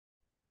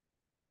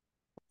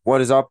What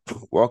is up?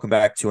 Welcome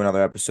back to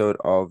another episode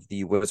of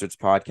the Wizards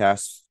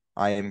podcast.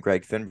 I am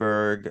Greg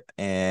Finberg,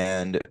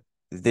 and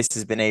this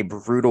has been a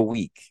brutal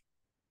week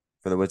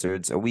for the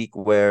Wizards. A week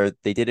where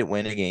they didn't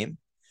win a game.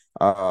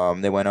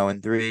 They went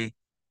 0-3,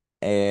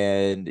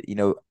 and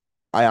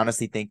I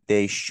honestly think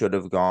they should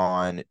have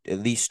gone at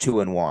least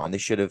 2-1. They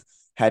should have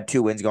had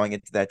two wins going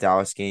into that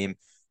Dallas game.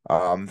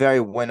 Very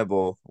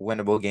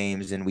winnable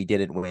games, and we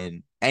didn't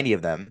win any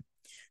of them.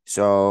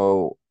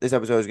 So this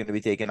episode is going to be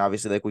taken,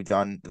 obviously, like we've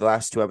done the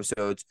last two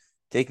episodes,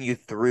 taking you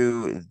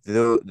through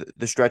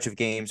the stretch of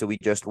games that we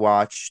just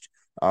watched.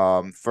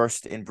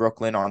 First in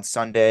Brooklyn on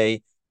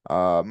Sunday,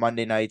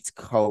 Monday night's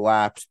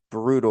collapse,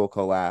 brutal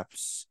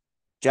collapse,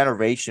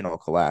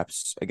 generational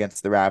collapse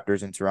against the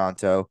Raptors in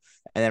Toronto,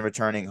 and then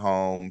returning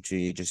home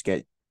to just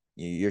get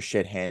your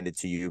shit handed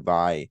to you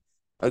by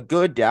a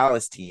good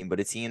Dallas team, but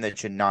a team that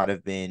should not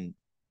have been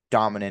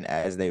dominant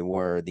as they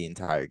were the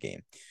entire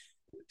game.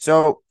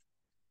 So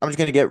I'm just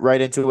gonna get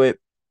right into it.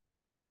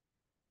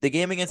 The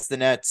game against the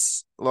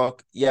Nets.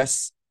 Look,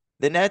 yes,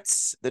 the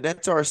Nets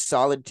are a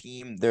solid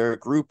team. They're a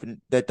group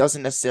that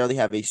doesn't necessarily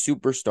have a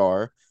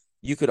superstar.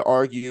 You could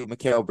argue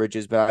Mikal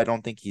Bridges, but I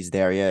don't think he's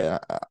there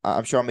yet.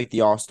 I'm sure I'll make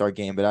the All-Star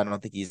game, but I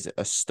don't think he's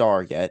a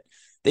star yet.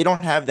 They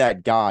don't have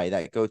that guy,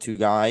 that go-to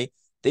guy.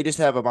 They just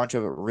have a bunch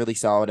of really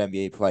solid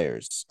NBA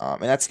players,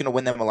 and that's going to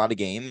win them a lot of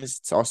games.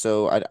 It's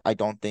also, I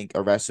don't think,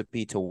 a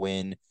recipe to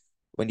win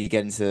when you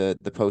get into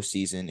the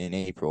postseason in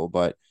April.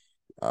 But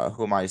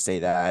who am I to say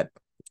that?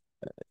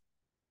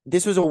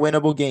 This was a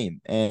winnable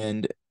game.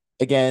 And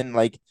again,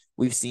 like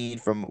we've seen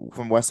from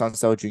West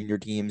Unseld Junior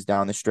teams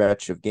down the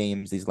stretch of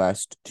games these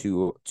last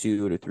two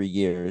to 3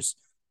 years,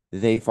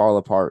 they fall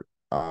apart.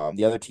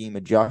 The other team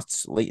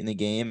adjusts late in the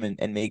game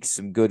and makes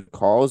some good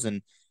calls,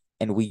 and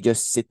we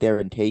just sit there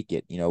and take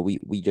it.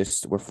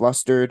 We're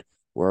flustered.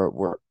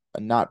 We're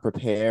not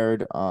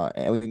prepared,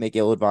 and we make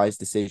ill-advised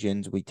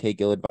decisions. We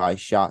take ill-advised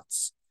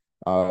shots,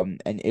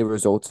 and it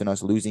results in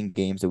us losing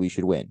games that we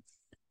should win.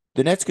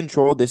 The Nets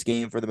controlled this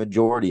game for the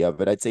majority of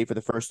it, I'd say for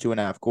the first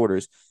 2.5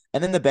 quarters.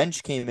 And then the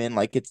bench came in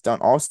like it's done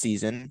all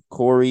season.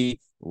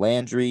 Corey,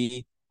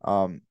 Landry,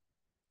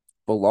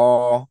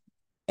 Bilal,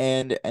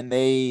 and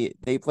they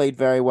played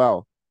very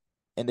well.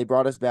 And they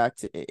brought us back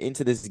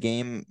into this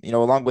game,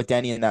 along with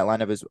Danny in that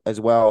lineup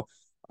as well.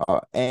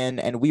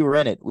 And we were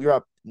in it. We were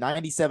up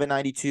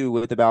 97-92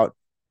 with about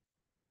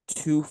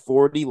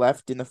 2:40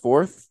 left in the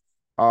fourth.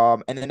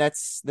 And the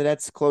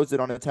Nets closed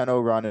it on a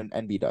 10-0 run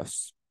and beat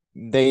us.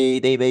 They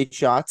made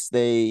shots.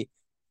 They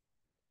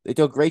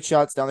took great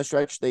shots down the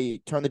stretch.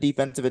 They turned the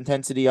defensive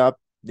intensity up.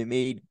 They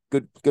made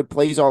good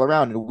plays all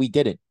around, and we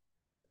didn't.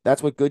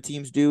 That's what good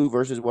teams do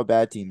versus what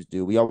bad teams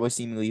do. We always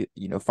seemingly,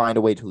 find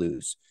a way to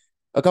lose.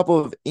 A couple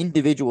of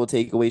individual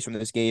takeaways from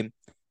this game.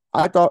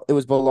 I thought it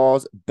was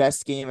Bilal's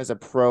best game as a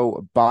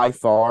pro by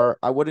far.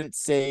 I wouldn't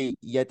say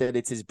yet that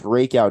it's his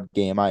breakout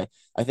game. I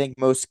think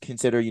most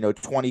consider,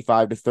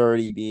 25 to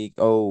 30 being,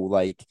 oh,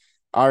 like,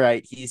 all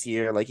right, he's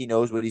here, like he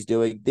knows what he's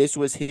doing. This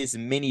was his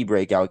mini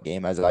breakout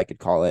game, as I could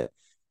call it.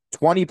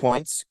 20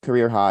 points,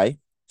 career high.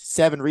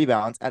 7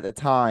 rebounds at the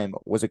time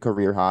was a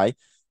career high.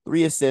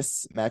 3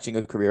 assists, matching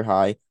a career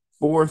high.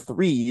 4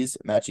 threes,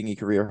 matching a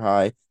career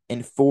high.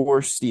 And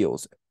 4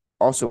 steals,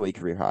 also a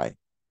career high.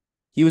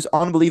 He was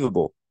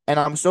unbelievable. And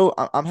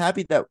I'm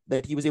happy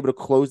that he was able to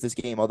close this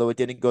game, although it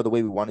didn't go the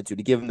way we wanted to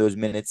give him those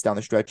minutes down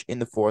the stretch in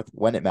the fourth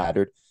when it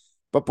mattered.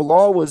 But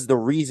Bilal was the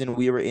reason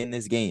we were in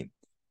this game.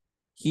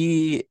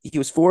 He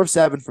was 4 of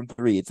 7 from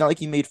three. It's not like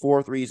he made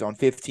 4 threes on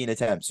 15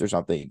 attempts or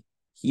something.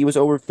 He was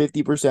over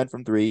 50%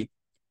 from three.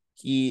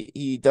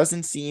 He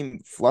doesn't seem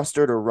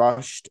flustered or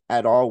rushed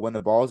at all when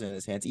the ball's in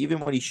his hands. Even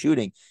when he's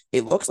shooting,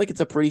 it looks like it's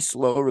a pretty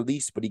slow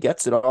release, but he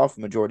gets it off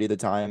the majority of the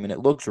time, and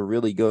it looks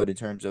really good in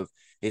terms of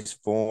his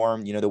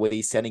form. The way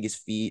he's setting his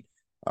feet,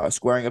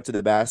 squaring up to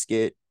the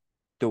basket,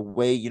 the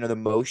way the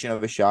motion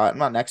of a shot. I'm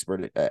not an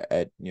expert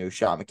at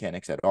shot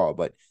mechanics at all,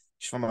 but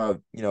just from a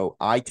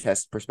eye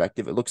test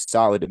perspective, it looks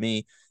solid to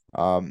me.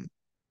 Um,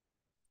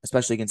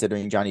 Especially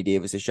considering Johnny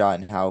Davis' shot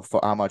and how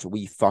much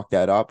we fucked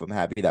that up. I'm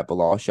happy that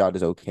Bilal's shot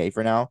is okay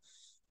for now.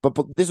 But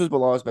this was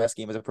Bilal's best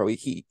game as a pro.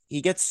 He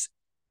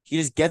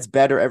just gets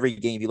better every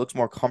game. He looks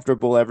more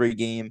comfortable every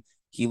game.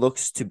 He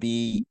looks to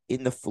be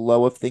in the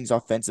flow of things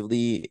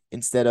offensively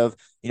instead of,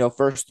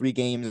 first 3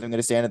 games, I'm going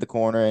to stand at the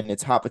corner and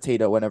it's hot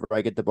potato. Whenever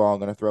I get the ball, I'm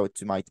going to throw it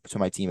to my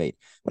teammate.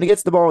 When he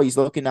gets the ball, he's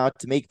looking out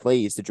to make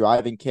plays, to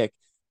drive and kick,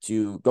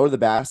 to go to the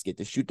basket,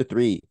 to shoot the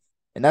three.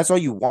 And that's all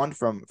you want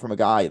from a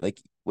guy.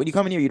 Like when you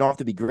come in here, you don't have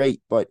to be great,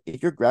 but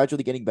if you're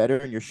gradually getting better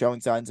and you're showing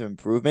signs of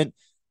improvement,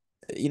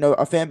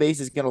 a fan base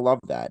is going to love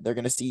that. They're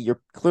going to see you're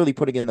clearly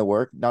putting in the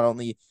work, not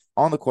only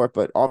on the court,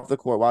 but off the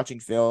court, watching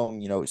film,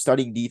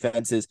 studying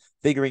defenses,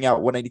 figuring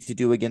out what I need to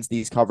do against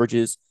these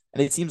coverages.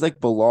 And it seems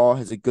like Bilal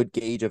has a good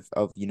gauge of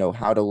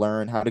how to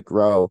learn, how to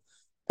grow.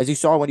 As you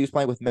saw when he was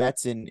playing with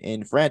Metz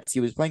in France,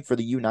 he was playing for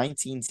the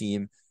U19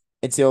 team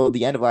until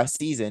the end of last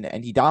season,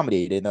 and he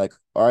dominated. And they're like,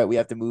 all right, we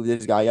have to move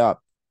this guy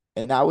up.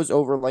 And that was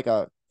over like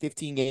a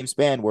 15-game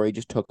span where he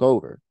just took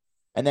over.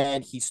 And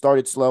then he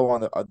started slow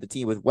on the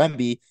team with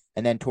Wemby,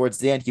 and then towards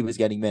the end he was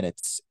getting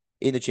minutes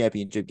in the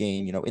championship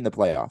game, in the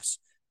playoffs.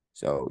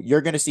 So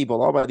you're going to see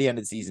Bilal by the end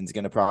of the season is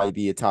going to probably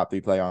be a top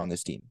 3 player on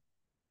this team.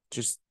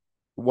 Just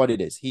what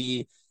it is.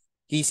 He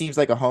seems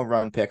like a home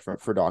run pick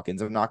for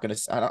Dawkins. I'm not going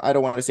to. I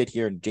don't want to sit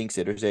here and jinx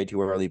it or say it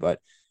too early, but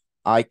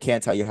I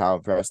can't tell you how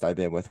impressed I've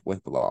been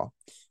with Bilal.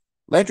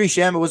 Landry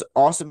Shamet was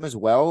awesome as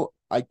well.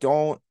 I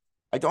don't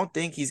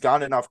think he's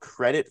gotten enough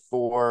credit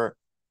for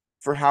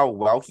how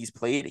well he's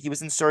played. He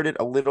was inserted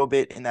a little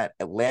bit in that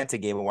Atlanta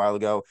game a while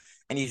ago,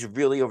 and he's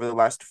really over the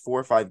last 4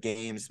 or 5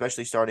 games,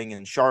 especially starting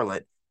in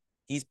Charlotte,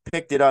 he's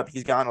picked it up.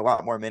 He's gotten a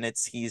lot more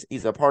minutes.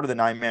 He's a part of the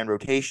 9-man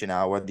rotation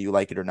now, whether you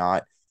like it or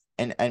not.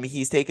 And I mean,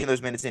 he's taken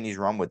those minutes and he's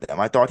run with them.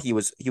 I thought he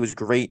was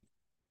great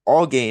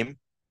all game.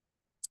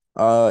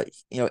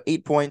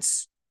 8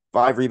 points,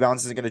 5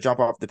 rebounds isn't going to jump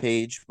off the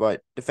page,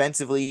 but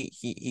defensively,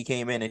 he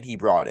came in and he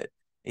brought it.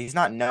 He's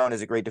not known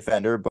as a great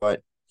defender,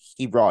 but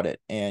he brought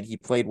it and he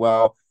played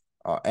well.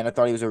 And I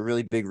thought he was a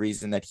really big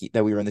reason that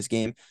we were in this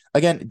game.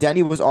 Again,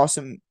 Denny was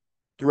awesome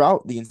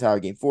throughout the entire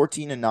game.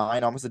 14 and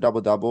 9, almost a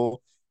double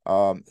double.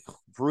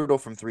 Brutal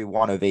from 3,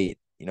 1 of 8.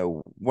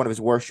 One of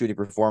his worst shooting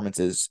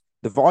performances.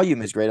 The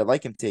volume is great. I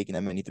like him taking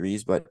that many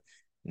threes, but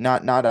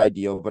not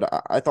ideal. But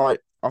I thought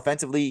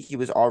offensively he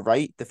was all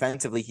right.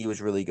 Defensively he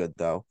was really good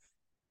though.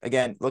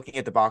 Again, looking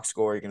at the box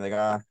score, you're gonna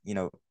be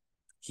like,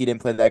 he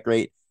didn't play that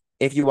great.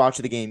 If you watch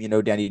the game,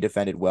 Danny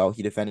defended well.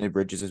 He defended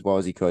Bridges as well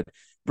as he could.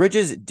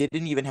 Bridges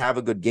didn't even have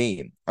a good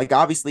game. Like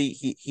obviously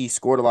he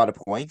scored a lot of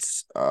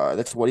points.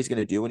 That's what he's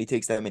gonna do when he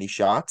takes that many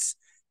shots.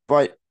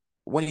 But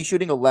when he's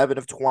shooting 11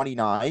 of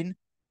 29,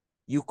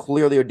 you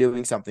clearly are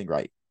doing something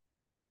right.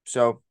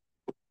 So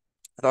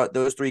I thought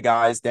those 3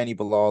 guys, Danny,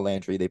 Bilal,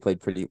 Landry, they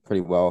played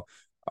pretty well.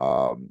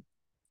 Um,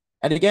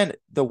 and again,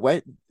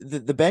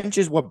 the bench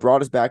is what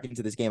brought us back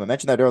into this game. I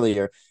mentioned that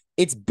earlier.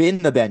 It's been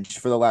the bench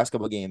for the last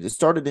couple of games. It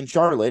started in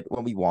Charlotte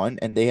when we won,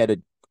 and they had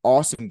an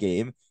awesome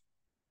game.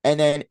 And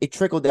then it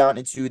trickled down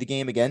into the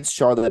game against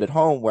Charlotte at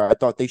home, where I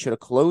thought they should have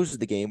closed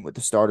the game with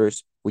the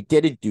starters. We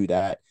didn't do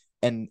that.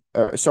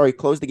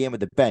 Closed the game with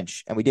the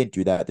bench, and we didn't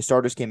do that. The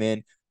starters came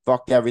in,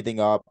 fucked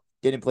everything up,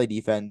 didn't play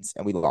defense,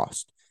 and we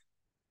lost.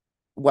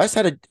 West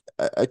had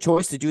a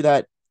choice to do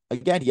that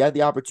again. He had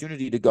the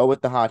opportunity to go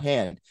with the hot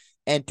hand.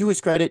 And to his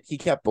credit, he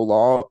kept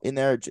Bilal in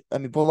there. I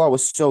mean, Bilal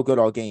was so good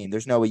all game.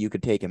 There's no way you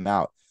could take him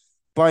out.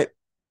 But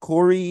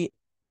Corey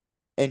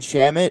and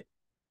Shamit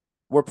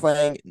were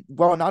playing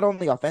well, not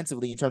only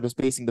offensively in terms of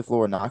spacing the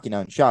floor and knocking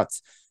down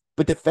shots,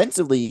 but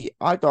defensively,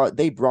 I thought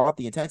they brought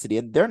the intensity.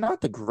 And they're not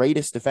the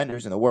greatest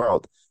defenders in the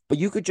world, but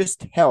you could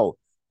just tell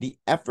the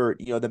effort,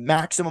 the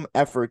maximum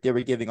effort they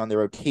were giving on their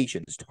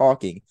rotations,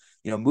 talking,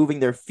 moving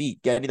their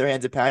feet, getting their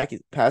hands in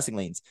passing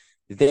lanes.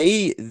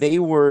 They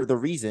were the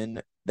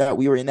reason that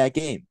we were in that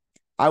game.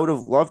 I would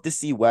have loved to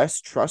see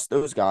West trust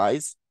those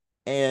guys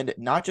and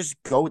not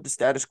just go with the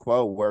status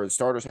quo where the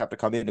starters have to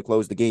come in to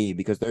close the game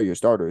because they're your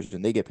starters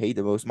and they get paid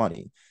the most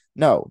money.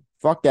 No,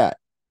 fuck that.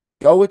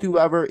 Go with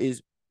whoever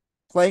is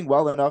playing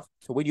well enough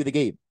to win you the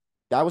game.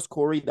 That was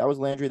Corey, that was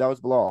Landry, that was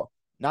Bilal.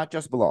 Not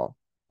just Bilal.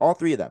 All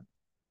 3 of them.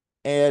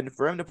 And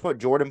for him to put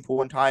Jordan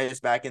Poole and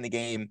Tyus back in the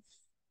game,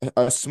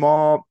 a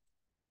small,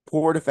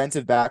 poor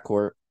defensive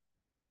backcourt,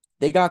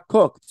 they got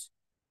cooked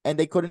and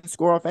they couldn't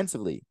score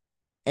offensively.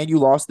 And you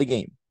lost the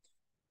game.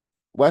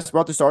 West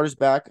brought the starters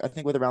back, I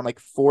think, with around like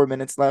 4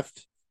 minutes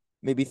left,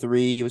 maybe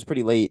 3. It was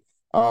pretty late.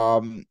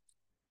 10-0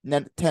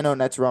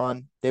 Nets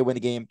run. They win the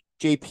game.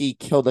 JP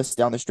killed us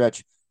down the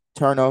stretch.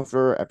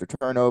 Turnover after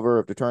turnover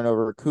after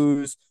turnover.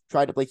 Kuz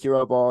tried to play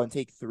hero ball and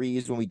take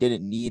threes when we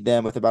didn't need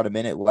them with about a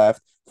minute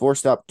left.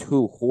 Forced up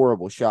 2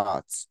 horrible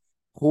shots.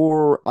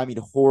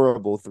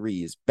 Horrible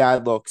threes.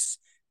 Bad looks.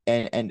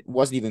 And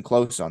wasn't even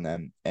close on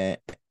them.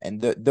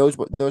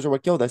 Those are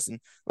what killed us. And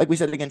like we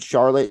said against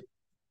Charlotte,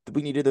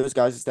 we needed those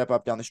guys to step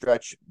up down the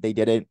stretch. They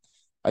didn't.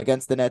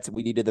 Against the Nets,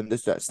 we needed them to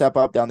step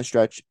up down the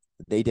stretch.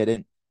 They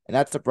didn't. And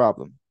that's the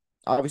problem.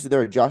 Obviously,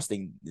 they're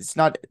adjusting. It's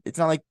not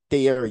like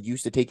they are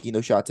used to taking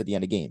those shots at the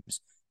end of games.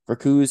 For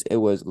Kuz, it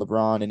was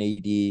LeBron and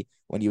AD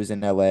when he was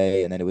in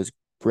LA, and then it was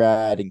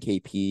Brad and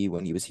KP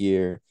when he was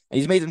here. And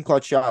he's made some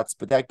clutch shots,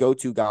 but that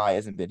go-to guy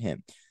hasn't been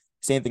him.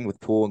 Same thing with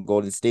Poole and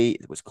Golden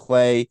State. It was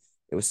Clay.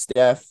 It was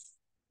Steph.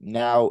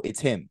 Now it's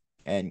him.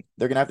 And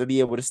they're going to have to be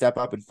able to step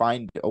up and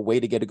find a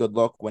way to get a good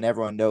look when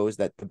everyone knows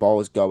that the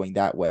ball is going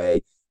that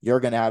way.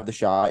 You're going to have the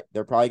shot.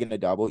 They're probably going to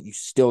double. You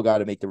still got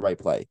to make the right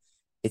play.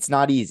 It's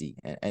not easy.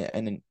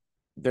 And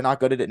they're not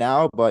good at it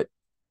now, but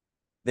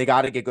they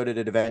got to get good at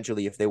it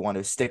eventually if they want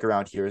to stick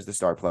around here as the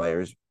star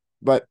players.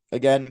 But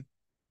again,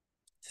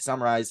 to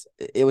summarize,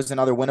 it was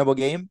another winnable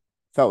game.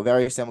 Felt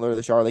very similar to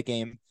the Charlotte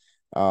game.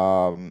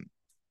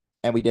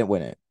 And we didn't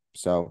win it.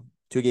 So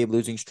 2-game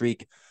losing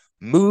streak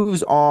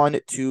moves on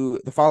to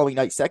the following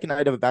night, second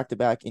night of a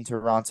back-to-back in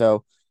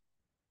Toronto.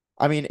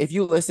 I mean, if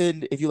you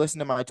listen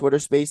to my Twitter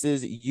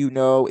spaces, you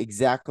know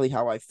exactly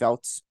how I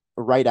felt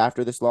right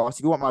after this loss.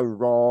 If you want my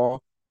raw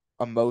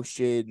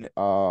emotion,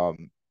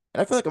 and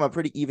I feel like I'm a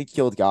pretty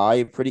even-keeled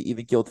guy, pretty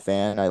even-keeled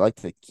fan. I like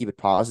to keep it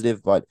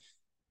positive, but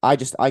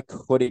I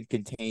couldn't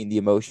contain the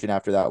emotion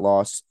after that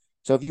loss.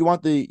 So if you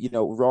want the,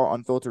 raw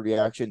unfiltered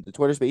reaction, the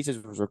Twitter Spaces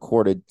was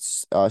recorded,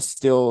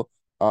 still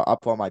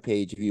up on my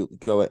page. If you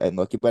go and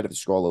look, you might have to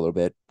scroll a little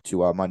bit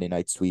to Monday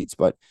night's tweets.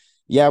 But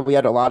yeah, we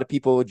had a lot of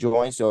people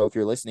join. So if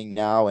you're listening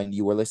now and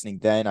you were listening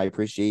then, I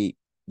appreciate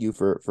you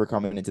for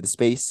coming into the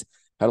space.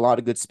 Had a lot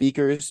of good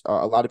speakers,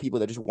 a lot of people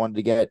that just wanted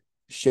to get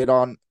shit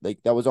on, like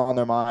that was on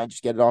their mind,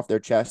 just get it off their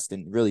chest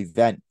and really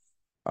vent.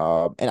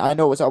 And I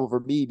know it was helpful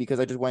for me because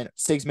I just went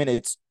 6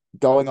 minutes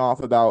going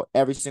off about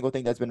every single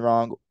thing that's been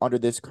wrong under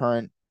this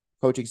current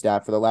coaching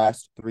staff for the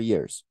last 3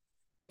 years.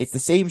 It's the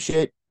same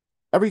shit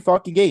every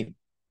fucking game.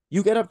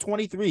 You get up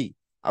 23.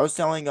 I was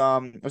saying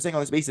on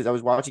the Spaces, I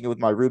was watching it with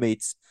my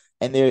roommates,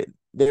 and they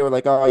were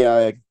like, "Oh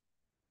yeah,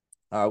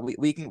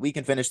 we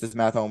can finish this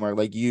math homework.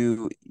 Like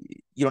you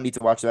don't need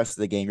to watch the rest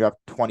of the game. You're up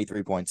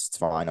 23 points. It's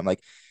fine." I'm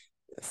like,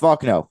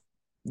 "Fuck no,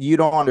 you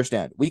don't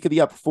understand. We could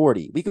be up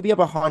 40. We could be up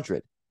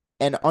 100."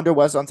 And under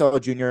Wes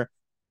Unseld Jr.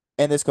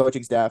 and this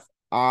coaching staff,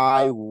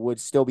 I would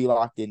still be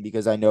locked in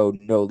because I know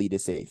no lead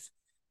is safe.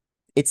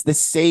 It's the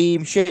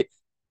same shit.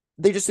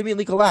 They just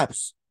immediately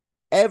collapse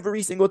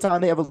every single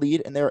time they have a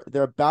lead, and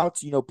they're about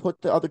to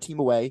put the other team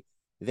away.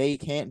 They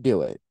can't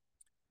do it,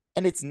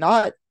 and it's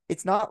not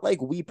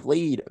like we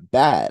played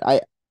bad.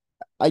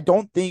 I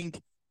don't think,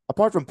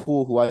 apart from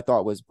Poole, who I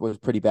thought was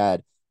pretty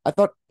bad. I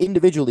thought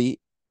individually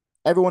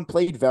everyone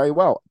played very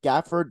well.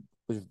 Gafford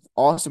was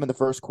awesome in the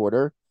first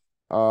quarter.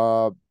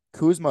 Uh,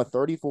 Kuzma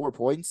 34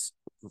 points,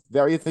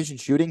 very efficient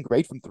shooting,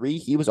 great from three.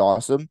 He was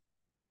awesome.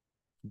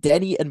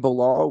 Denny and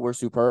Bilal were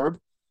superb.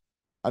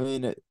 I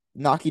mean,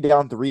 knocking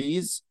down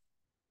threes.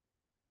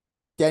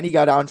 Denny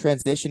got out in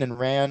transition and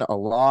ran a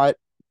lot.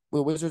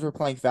 The Wizards were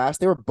playing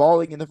fast. They were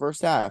balling in the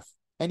first half.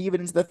 And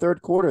even into the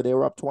third quarter, they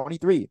were up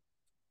 23,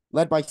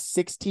 led by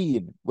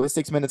 16 with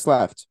 6 minutes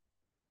left.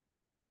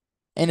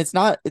 And it's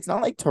not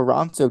like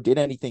Toronto did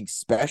anything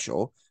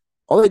special.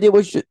 All they did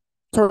was just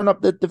turn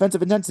up the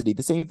defensive intensity,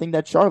 the same thing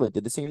that Charlotte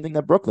did, the same thing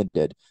that Brooklyn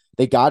did.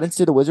 They got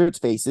into the Wizards'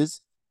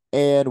 faces,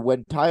 and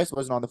when Tyus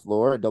wasn't on the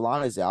floor and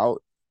Delon is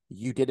out,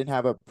 you didn't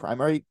have a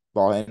primary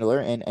ball handler,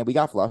 and we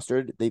got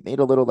flustered. They made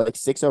a little like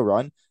 6-0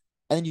 run,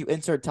 and then you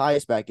insert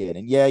Tyus back in.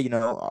 And yeah,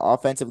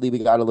 offensively we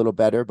got a little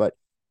better, but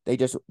they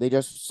just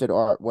said,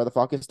 "All right, where the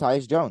fuck is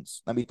Tyus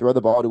Jones? Let me throw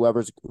the ball to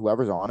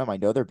whoever's on him. I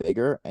know they're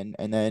bigger," and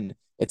then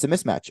it's a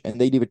mismatch. And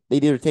they'd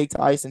either take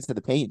Tyus into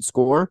the paint and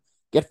score,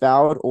 get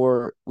fouled,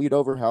 or we'd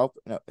overhelp.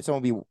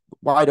 Someone would be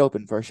wide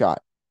open for a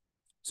shot.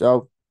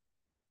 So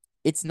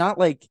it's not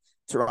like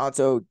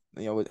Toronto,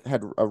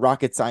 had a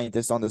rocket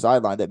scientist on the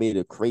sideline that made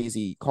a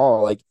crazy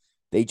call. Like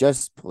they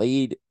just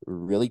played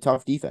really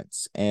tough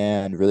defense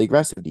and really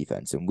aggressive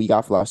defense, and we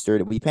got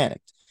flustered and we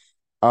panicked.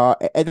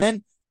 And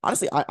then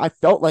honestly, I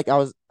felt like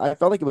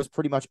it was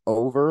pretty much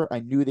over. I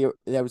knew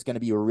that was going to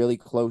be a really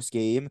close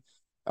game.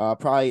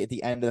 Probably at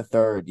the end of the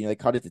third, they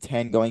cut it to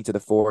 10 going to the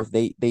fourth.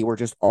 They were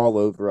just all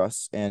over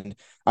us, and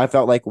I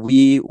felt like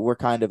we were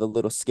kind of a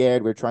little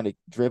scared. We were trying to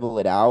dribble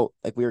it out,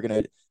 like we were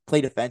gonna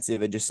play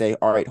defensive and just say,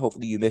 "All right,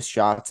 hopefully you miss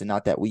shots and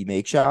not that we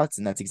make shots,"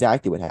 and that's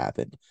exactly what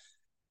happened.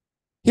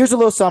 Here's a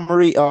little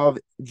summary of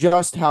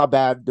just how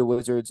bad the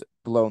Wizards'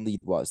 blown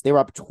lead was. They were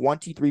up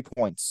 23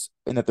 points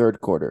in the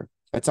third quarter.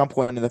 At some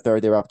point in the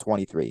third, they were up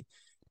 23.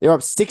 They were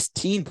up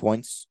 16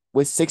 points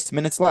with 6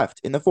 minutes left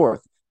in the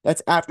fourth.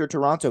 That's after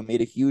Toronto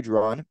made a huge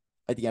run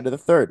at the end of the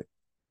third.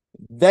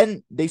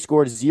 Then they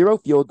scored 0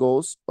 field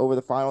goals over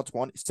the final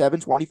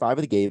 7:25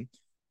 of the game,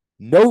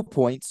 no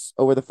points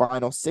over the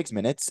final 6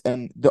 minutes,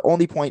 and the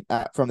only point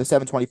from the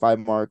 7:25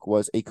 mark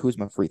was a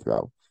Kuzma free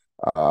throw.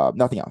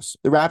 Nothing else.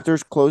 The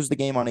Raptors closed the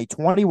game on a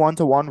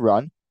 21-1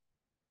 run,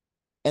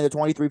 and the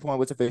 23-point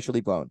was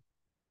officially blown.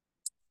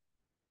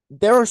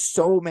 There are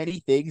so many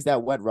things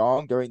that went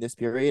wrong during this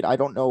period. I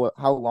don't know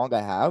how long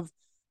I have.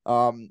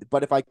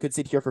 But if I could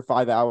sit here for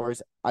 5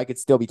 hours, I could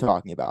still be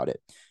talking about it.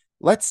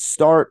 Let's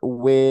start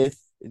with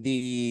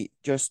the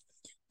just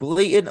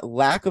blatant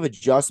lack of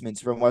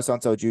adjustments from Wes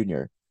Unseld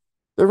Jr.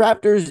 The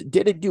Raptors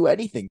didn't do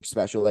anything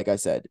special, like I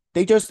said.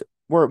 They just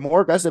were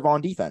more aggressive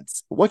on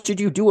defense. What should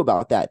you do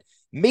about that?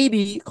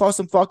 Maybe call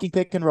some fucking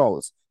pick and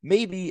rolls.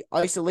 Maybe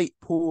isolate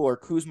Poole or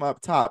Kuzma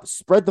up top.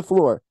 Spread the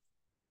floor.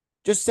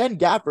 Just send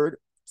Gafford,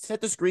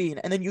 set the screen,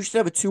 and then you should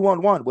have a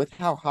 2-on-1 with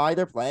how high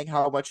they're playing,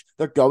 how much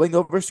they're going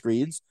over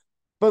screens.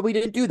 But we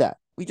didn't do that.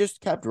 We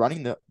just kept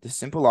running the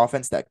simple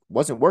offense that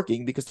wasn't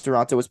working because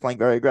Toronto was playing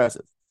very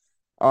aggressive.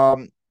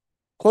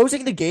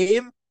 Closing the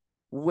game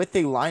with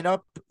a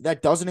lineup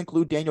that doesn't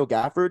include Daniel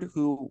Gafford,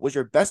 who was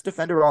your best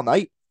defender all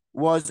night,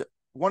 was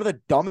one of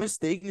the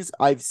dumbest things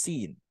I've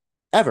seen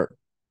ever.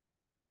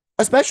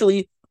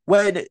 Especially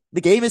when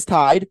the game is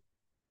tied,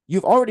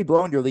 you've already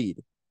blown your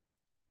lead.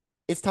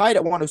 It's tied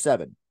at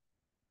 107.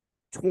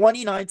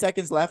 29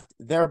 seconds left,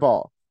 their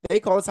ball. They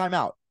call a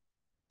timeout.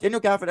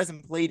 Daniel Gafford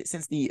hasn't played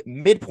since the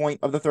midpoint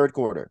of the third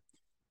quarter.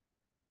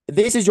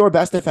 This is your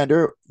best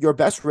defender, your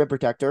best rim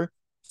protector,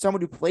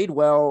 someone who played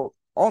well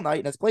all night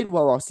and has played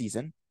well all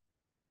season.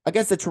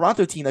 against the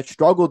Toronto team that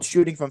struggled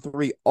shooting from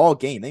three all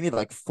game. They made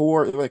like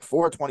four, they were like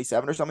 4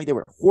 27 or something. They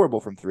were horrible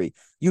from three.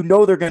 You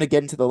know they're going to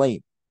get into the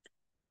lane.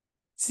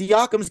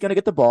 Siakam's going to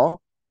get the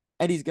ball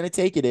and he's going to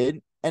take it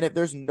in. And if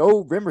there's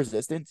no rim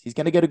resistance, he's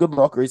going to get a good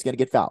look or he's going to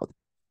get fouled.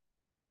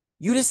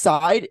 You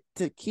decide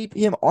to keep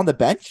him on the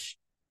bench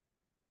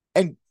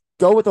and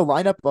go with the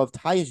lineup of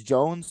Tyus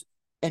Jones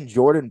and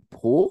Jordan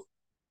Poole,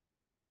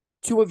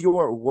 two of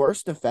your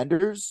worst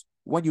defenders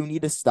when you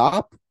need to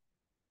stop.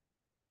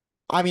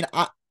 I mean,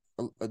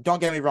 don't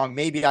get me wrong.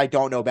 Maybe I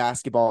don't know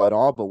basketball at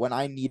all, but when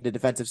I need a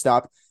defensive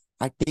stop,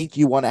 I think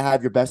you want to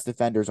have your best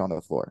defenders on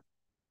the floor.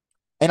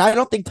 And I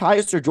don't think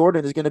Tyus or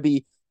Jordan is going to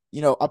be,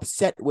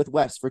 upset with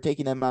West for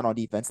taking them out on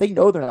defense. They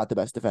know they're not the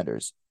best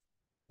defenders.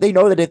 They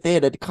know that if they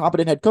had a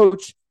competent head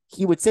coach,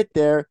 he would sit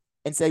there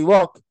and say,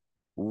 look,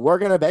 we're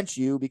going to bench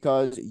you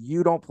because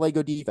you don't play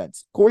good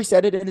defense. Corey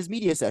said it in his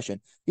media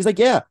session. He's like,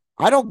 yeah,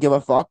 I don't give a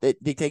fuck that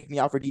they take me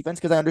out for defense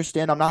because I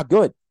understand I'm not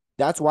good.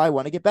 That's why I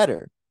want to get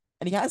better.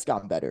 And he has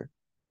gotten better.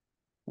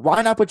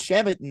 Why not put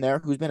Shamit in there,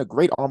 who's been a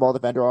great on-ball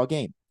defender all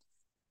game?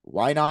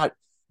 Why not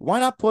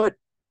put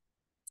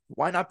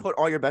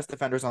all your best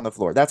defenders on the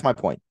floor? That's my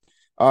point.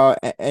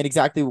 And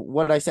exactly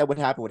what I said would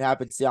happen.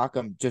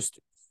 Siakam just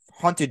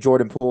hunted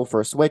Jordan Poole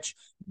for a switch,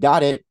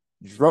 got it,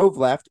 drove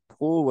left.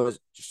 Poole was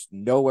just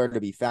nowhere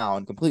to be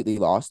found, completely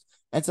lost.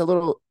 And it's a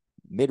little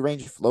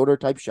mid-range floater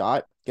type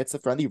shot, gets the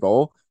friendly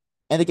roll,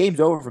 and the game's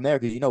over from there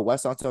because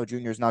Wes Unseld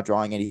Jr. is not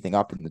drawing anything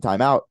up in the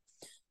timeout.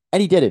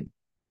 And he didn't.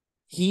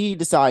 He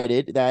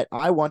decided that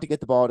I want to get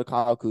the ball to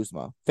Kyle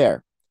Kuzma.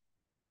 Fair.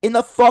 In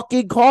the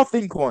fucking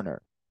coffin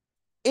corner.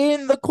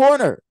 In the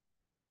corner.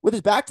 With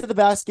his back to the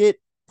basket,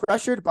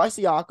 pressured by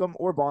Siakam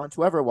or Barnes,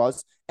 whoever it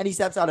was, and he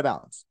steps out of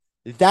bounds.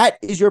 That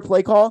is your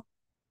play call?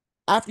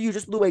 After you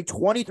just blew a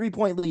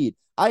 23-point lead,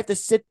 I have to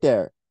sit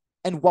there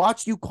and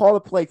watch you call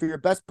a play for your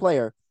best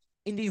player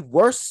in the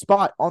worst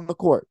spot on the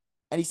court,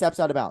 and he steps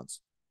out of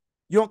bounds.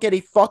 You don't get a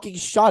fucking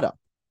shot up.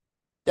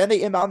 Then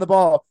they inbound the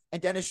ball,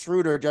 and Dennis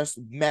Schroeder just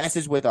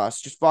messes with us,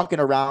 just fucking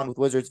around with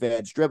Wizards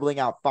fans, dribbling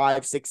out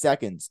 5-6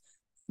 seconds.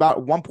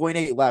 About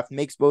 1.8 left,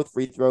 makes both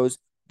free throws.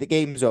 The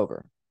game's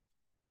over.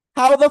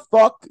 How the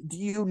fuck do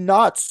you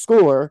not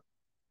score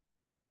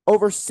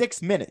over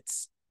 6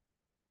 minutes?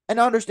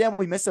 And I understand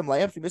we missed some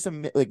layups, we missed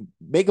some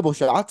makeable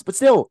shots, but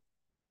still,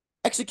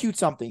 execute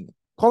something.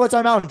 Call a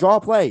timeout and draw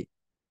a play.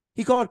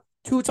 He called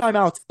 2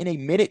 timeouts in a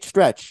minute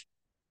stretch.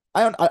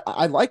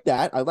 I like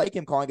that. I like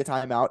him calling a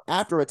timeout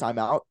after a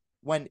timeout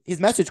when his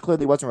message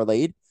clearly wasn't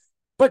relayed,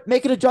 but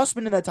make an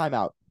adjustment in that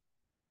timeout.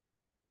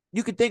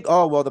 You could think,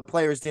 oh, well, the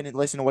players didn't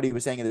listen to what he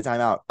was saying in the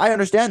timeout. I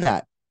understand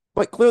that,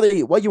 but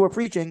clearly what you were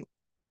preaching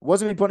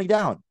wasn't putting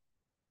down.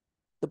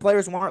 The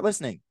players weren't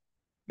listening.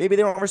 Maybe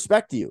they don't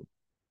respect you.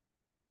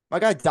 My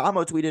guy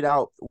Damo tweeted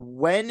out,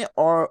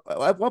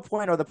 at what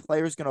point are the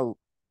players gonna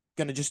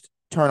just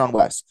turn on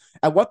Wes?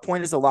 At what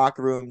point is the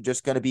locker room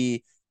just gonna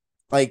be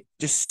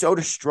just so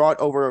distraught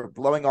over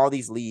blowing all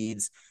these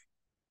leads,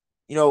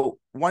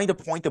 wanting to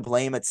point the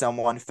blame at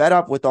someone, fed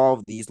up with all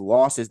of these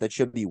losses that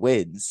should be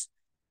wins?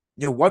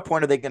 What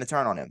point are they going to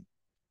turn on him?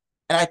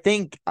 And I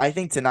think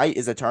tonight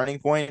is a turning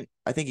point.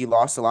 I think he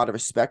lost a lot of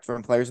respect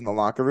from players in the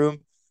locker room.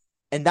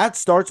 And that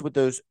starts with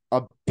those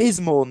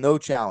abysmal no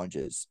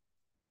challenges.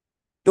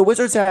 The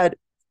Wizards had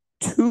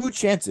 2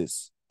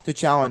 chances to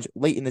challenge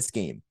late in this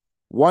game.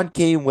 One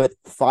came with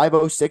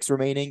 5:06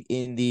 remaining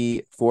in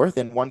the fourth,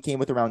 and one came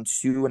with around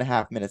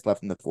 2.5 minutes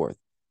left in the fourth.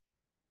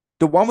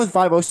 The one with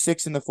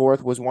 5:06 in the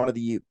fourth was one of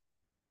the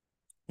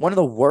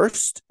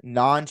worst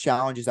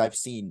non-challenges I've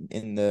seen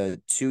in the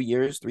 3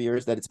 years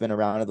that it's been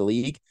around in the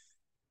league.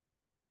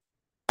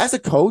 As a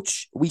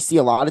coach, we see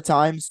a lot of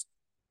times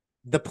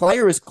the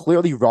player is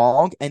clearly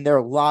wrong and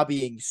they're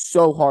lobbying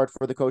so hard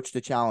for the coach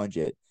to challenge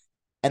it.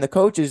 And the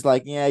coach is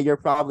like, yeah, you're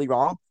probably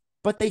wrong,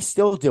 but they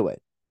still do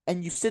it.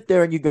 And you sit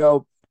there and you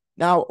go,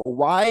 now,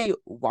 why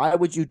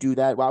would you do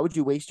that? Why would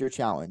you waste your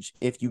challenge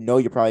if you know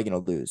you're probably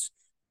going to lose?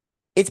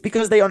 It's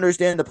because they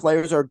understand the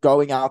players are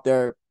going out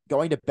there,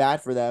 going to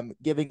bat for them,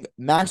 giving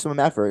maximum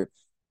effort.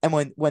 And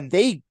when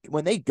they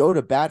go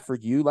to bat for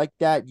you like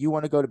that, you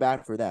want to go to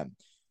bat for them.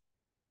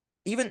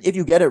 Even if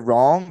you get it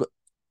wrong,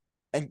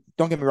 and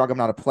don't get me wrong, I'm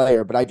not a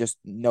player, but I just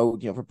know,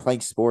 from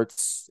playing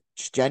sports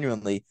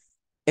genuinely,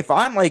 if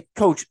I'm like,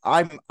 coach,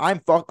 I'm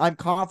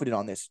confident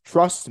on this.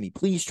 Trust me,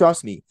 please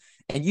trust me.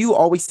 And you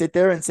always sit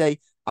there and say,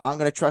 I'm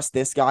going to trust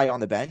this guy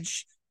on the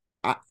bench.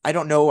 I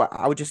don't know.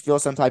 I would just feel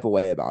some type of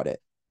way about it.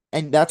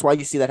 And that's why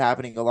you see that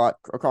happening a lot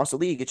across the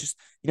league. It's just,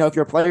 if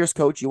you're a player's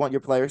coach, you want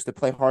your players to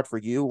play hard for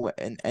you.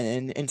 And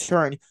in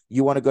turn,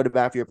 you want to go to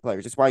bat for your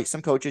players. That's why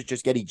some coaches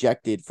just get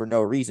ejected for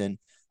no reason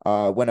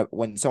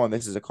when someone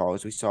misses a call,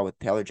 as we saw with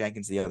Taylor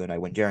Jenkins the other night,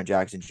 when Jaren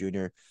Jackson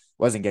Jr.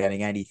 wasn't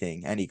getting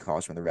any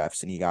calls from the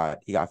refs, and he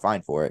got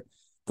fined for it.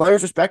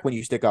 Players respect when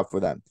you stick up for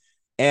them.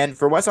 And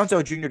for Wes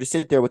Unseld Jr. to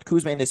sit there with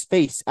Kuzma in his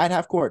face at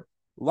half court,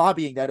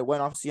 lobbying that it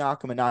went off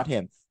Siakam and not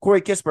him.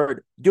 Corey Kispert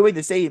doing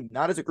the same,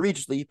 not as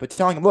egregiously, but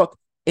telling him, look,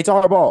 it's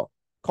our ball.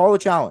 Call a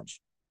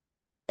challenge.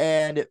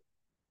 And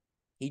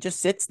He just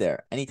sits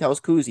there and he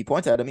tells Kuz, he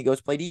points at him, he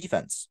goes, play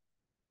defense.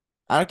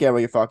 I don't care what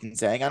you're fucking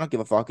saying. I don't give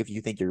a fuck if you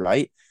think you're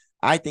right.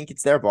 I think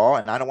it's their ball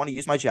and I don't want to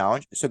use my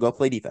challenge, so go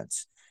play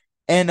defense.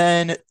 And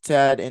then to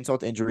add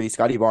insult to injury,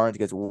 Scotty Barnes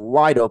gets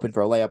wide open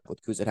for a layup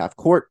with Kuz at half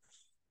court.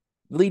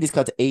 The lead is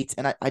cut to 8.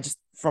 And I just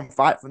from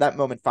that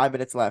moment, 5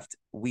 minutes left,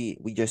 we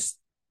just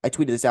I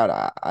tweeted this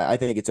out. I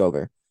think it's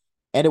over.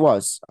 And it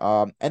was.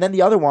 And then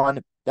the other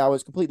one that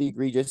was completely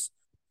egregious.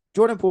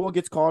 Jordan Poole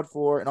gets called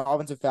for an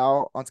offensive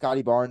foul on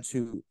Scotty Barnes,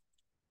 who,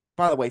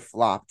 by the way,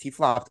 flopped. He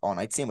flopped all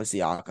night. Same with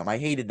Siakam. I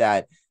hated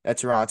that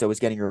Toronto was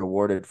getting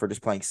rewarded for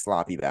just playing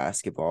sloppy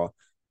basketball.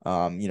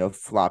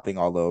 Flopping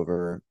all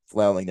over,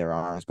 flailing their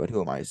arms. But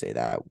who am I to say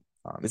that?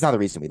 It's not the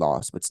reason we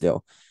lost, but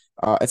still.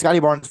 And Scotty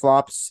Barnes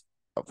flops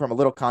from a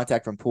little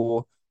contact from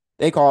Poole.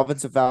 They call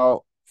offensive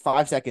foul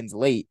 5 seconds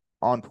late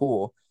on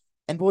Poole.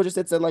 And Poole just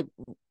said like,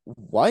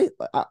 what?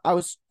 I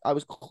was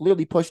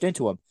clearly pushed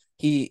into him.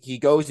 He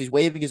goes, he's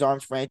waving his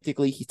arms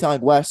frantically. He's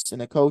telling West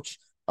and the coach,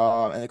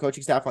 and the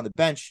coaching staff on the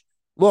bench,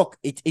 look,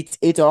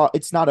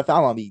 it's not a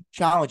foul on me.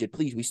 Challenge it,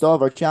 please. We still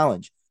have our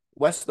challenge.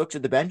 West looks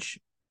at the bench.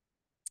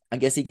 I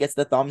guess he gets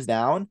the thumbs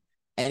down,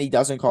 and he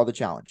doesn't call the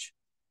challenge.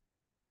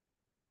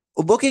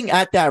 Looking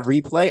at that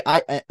replay,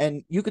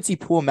 and you could see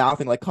Poole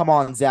mouthing like, "Come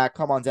on, Zach,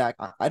 come on, Zach."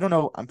 I don't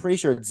know. I'm pretty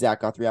sure it's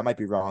Zach Guthrie. I might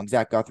be wrong.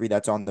 Zach Guthrie,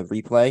 that's on the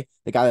replay.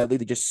 The guy that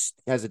literally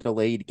just has a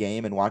delayed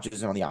game and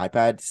watches it on the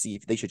iPad to see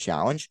if they should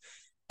challenge.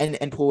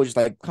 And Poole was just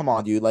like, "Come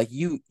on, dude! Like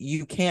you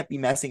can't be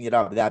messing it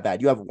up that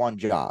bad. You have one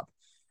job."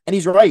 And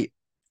he's right.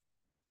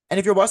 And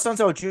if you're Wes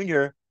Unseld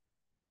Jr.,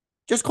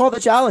 just call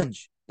the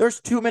challenge. There's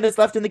 2 minutes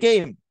left in the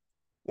game.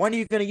 When are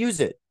you going to use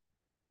it?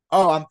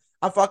 Oh,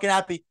 I'm fucking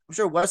happy. I'm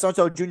sure Wes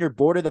Unseld Jr.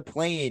 boarded the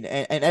plane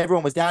and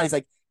everyone was down. He's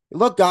like,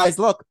 look, guys,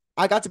 look,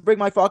 I got to bring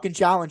my fucking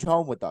challenge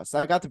home with us.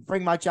 I got to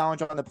bring my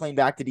challenge on the plane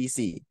back to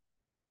DC.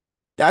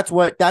 That's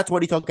what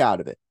he took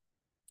out of it.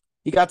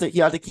 He had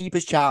to keep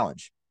his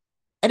challenge.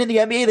 And in the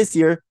NBA this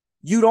year,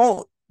 you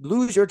don't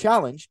lose your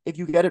challenge if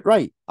you get it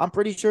right. I'm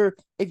pretty sure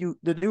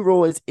the new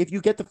rule is if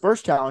you get the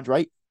first challenge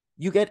right,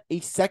 you get a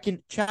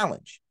second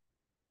challenge.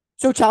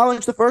 So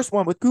challenge the first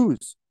one with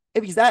Kuz.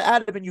 If he's that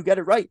adamant and you get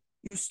it right,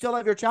 you still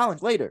have your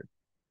challenge later.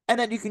 And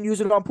then you can use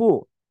it on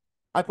Poole.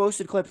 I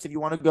posted clips if you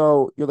want to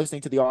go, you're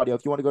listening to the audio.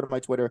 If you want to go to my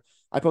Twitter,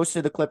 I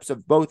posted the clips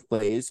of both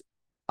plays.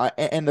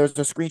 And there's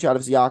a screenshot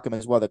of Siakam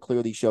as well that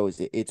clearly shows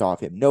it's off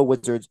him. No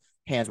Wizards'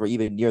 hands were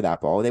even near that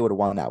ball. They would have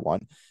won that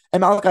one.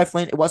 And Malachi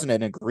Flynn, it wasn't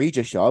an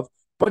egregious shove,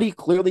 but he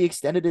clearly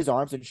extended his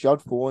arms and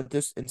shoved Poole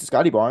into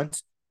Scotty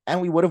Barnes,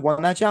 and we would have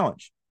won that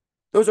challenge.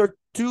 Those are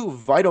two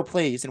vital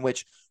plays in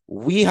which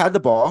we had the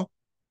ball,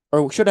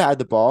 or should have had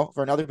the ball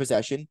for another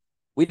possession.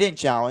 We didn't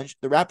challenge.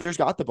 The Raptors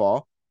got the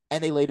ball,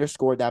 and they later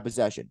scored that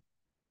possession.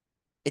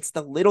 It's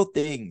the little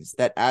things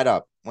that add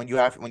up when you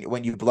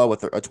blow a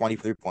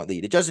 23-point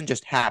lead. It doesn't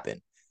just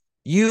happen.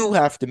 You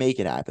have to make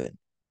it happen,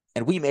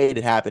 and we made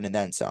it happen and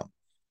then some.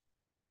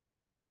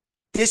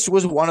 This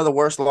was one of the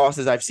worst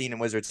losses I've seen in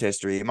Wizards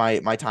history.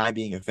 My time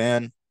being a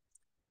fan,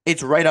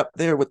 it's right up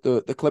there with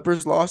the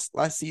Clippers loss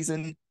last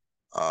season.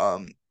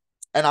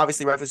 And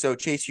obviously, rightfully so.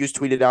 Chase Hughes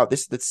tweeted out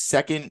this is the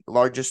second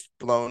largest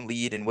blown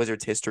lead in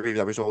Wizards history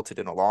that resulted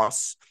in a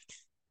loss.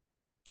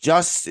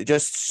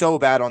 Just so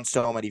bad on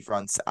so many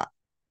fronts.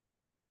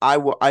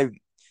 I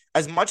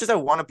as much as I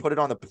want to put it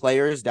on the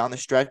players down the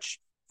stretch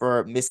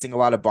for missing a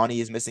lot of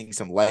bunnies, missing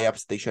some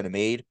layups they should have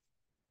made.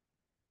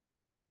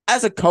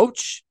 As a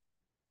coach,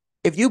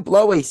 if you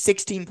blow a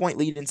 16-point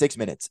lead in 6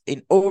 minutes,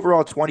 an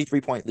overall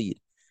 23-point lead,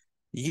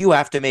 you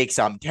have to make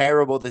some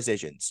terrible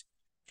decisions.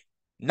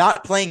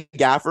 Not playing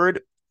Gafford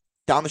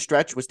down the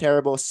stretch was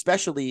terrible,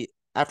 especially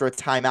after a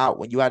timeout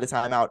when you had a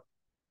timeout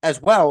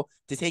as well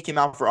to take him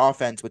out for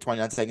offense with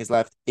 29 seconds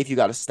left if you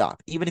got to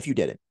stop, even if you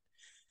didn't.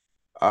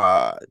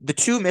 The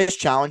two missed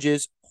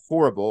challenges,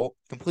 horrible,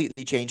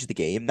 completely changed the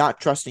game,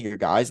 not trusting your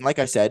guys. And like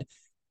I said,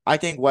 I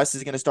think Wes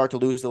is going to start to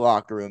lose the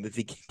locker room if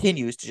he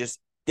continues to just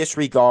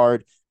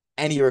disregard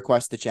any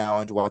request to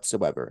challenge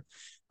whatsoever.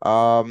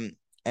 And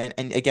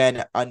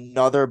again,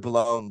 another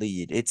blown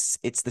lead. It's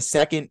the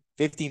second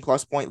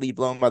 15-plus point lead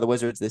blown by the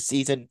Wizards this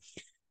season.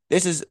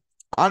 This is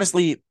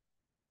honestly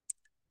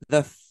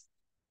the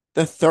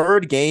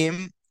third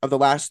game of the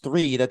last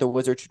three that the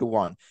Wizards should have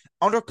won.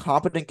 Under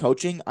competent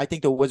coaching, I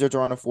think the Wizards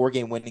are on a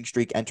 4-game winning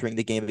streak entering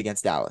the game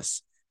against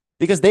Dallas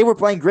because they were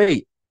playing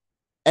great.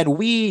 And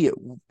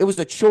it was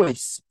a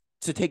choice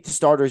to take the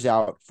starters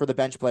out for the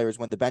bench players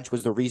when the bench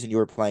was the reason you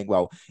were playing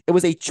well. It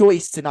was a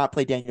choice to not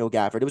play Daniel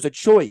Gafford. It was a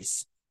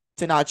choice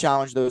to not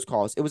challenge those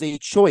calls. It was a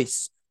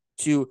choice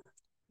to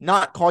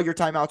not call your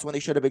timeouts when they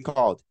should have been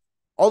called.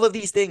 All of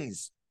these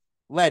things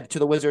led to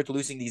the Wizards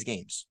losing these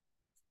games.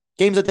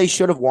 Games that they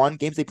should have won,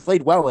 games they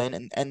played well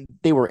in, and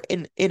they were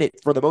in it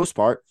for the most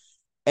part.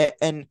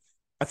 And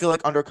I feel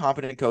like under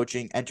competent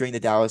coaching, entering the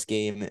Dallas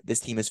game, this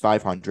team is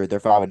 500. They're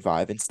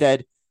 5-5.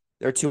 Instead,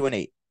 they're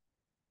 2-8.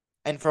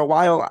 And for a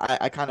while,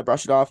 I kind of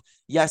brushed it off.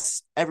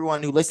 Yes,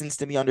 everyone who listens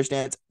to me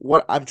understands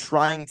what I'm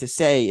trying to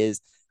say is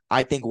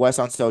I think Wes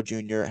Unseld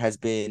Jr. has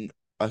been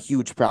a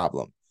huge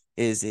problem.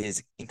 is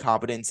his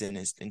incompetence and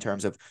his in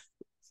terms of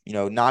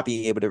not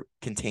being able to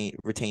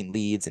retain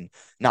leads and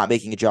not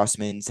making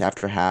adjustments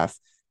after half.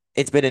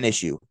 It's been an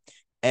issue.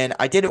 And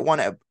I didn't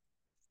want to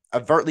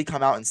overtly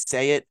come out and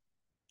say it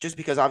just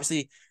because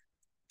obviously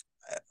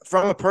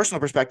from a personal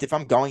perspective, if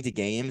I'm going to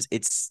games,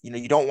 it's,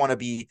 you don't want to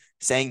be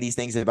saying these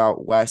things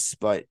about Wes,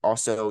 but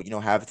also,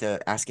 have to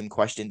ask him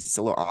questions. It's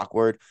a little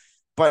awkward.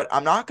 But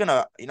I'm not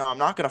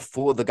gonna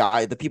fool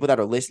the people that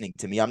are listening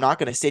to me. I'm not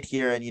gonna sit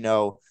here and,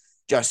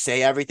 just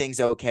say everything's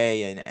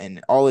okay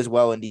and all is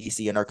well in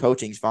DC and our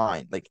coaching's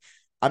fine. Like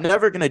I'm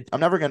never gonna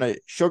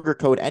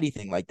sugarcoat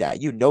anything like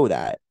that. You know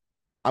that.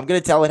 I'm gonna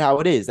tell it how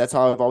it is. That's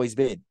how I've always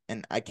been.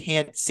 And I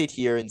can't sit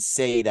here and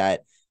say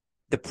that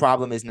the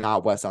problem is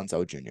not Wes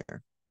Unseld Jr.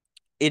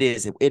 It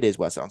is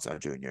Wes Unseld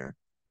Jr.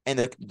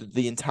 And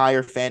the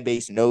entire fan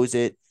base knows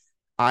it.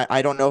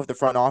 I don't know if the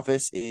front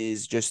office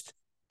is just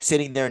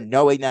sitting there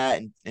knowing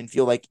that and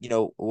feel like,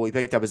 well, we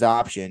picked up his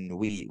option.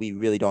 We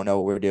really don't know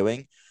what we're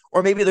doing.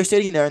 Or maybe they're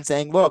sitting there and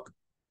saying, look,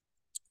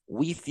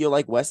 we feel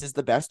like Wes is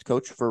the best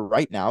coach for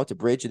right now to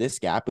bridge this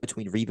gap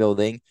between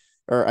rebuilding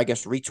or I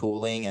guess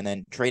retooling and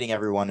then trading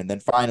everyone and then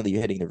finally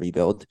hitting the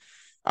rebuild.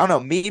 I don't know.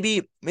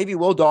 Maybe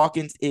Will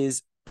Dawkins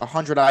is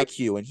 100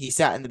 IQ and he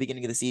sat in the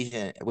beginning of the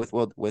season with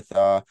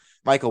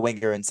Michael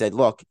Winger and said,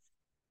 look,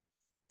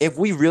 if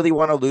we really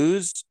want to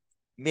lose,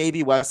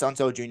 maybe Wes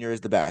Unseld Jr.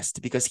 is the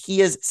best because he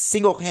has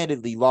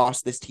single-handedly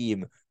lost this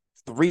team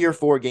 3 or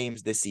 4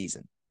 games this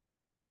season.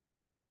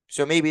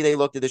 So maybe they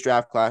looked at this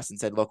draft class and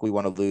said, look, we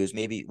want to lose.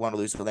 Maybe want to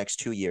lose for the next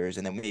 2 years,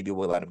 and then maybe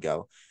we'll let him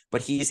go.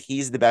 But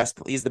he's the best.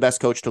 He's the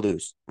best coach to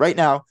lose. Right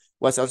now,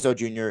 Wes Unseld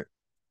Jr.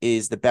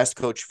 is the best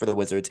coach for the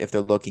Wizards if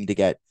they're looking to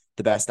get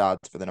the best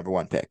odds for the number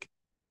 1 pick.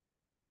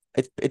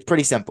 It's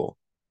pretty simple.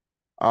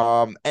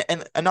 And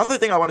another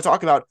thing I want to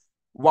talk about,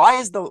 why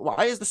is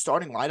the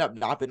starting lineup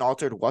not been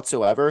altered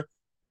whatsoever?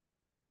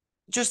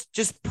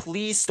 Just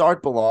please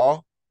start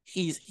Bilal.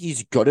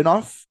 He's good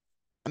enough.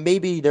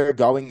 Maybe they're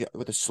going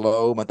with a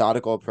slow,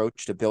 methodical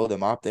approach to build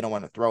him up. They don't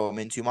want to throw him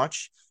in too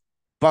much.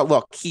 But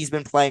look, he's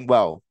been playing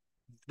well.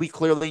 We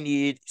clearly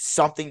need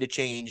something to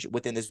change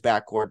within this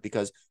backcourt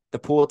because the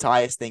Poole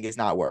Tyus thing has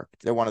not worked.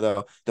 They're one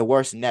of the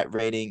worst net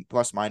rating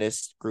plus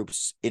minus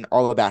groups in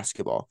all of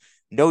basketball.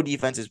 No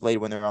defense is played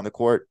when they're on the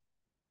court.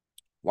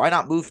 Why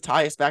not move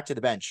Tyus back to the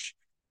bench?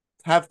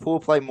 Have Poole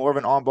play more of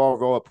an on-ball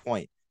role at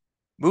point.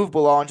 Move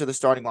Bilal into the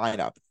starting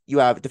lineup. You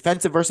have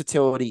defensive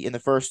versatility in the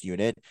first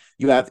unit.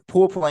 You have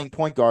Poole playing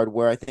point guard,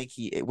 where I think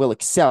he will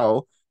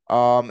excel.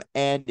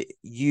 And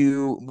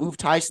you move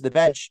Tyus to the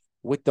bench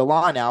with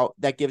DeLon out.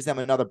 That gives them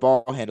another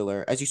ball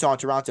handler. As you saw in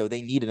Toronto,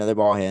 they need another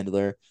ball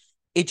handler.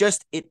 It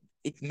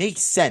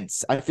makes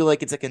sense. I feel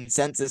like it's a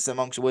consensus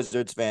amongst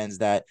Wizards fans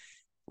that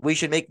we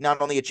should make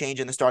not only a change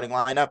in the starting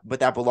lineup, but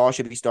that Bilal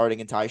should be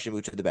starting and Tyus should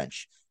move to the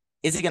bench.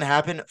 Is it going to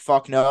happen?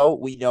 Fuck no.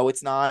 We know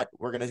it's not.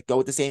 We're going to go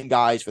with the same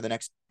guys for the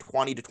next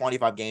 20 to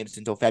 25 games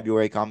until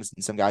February comes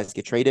and some guys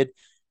get traded.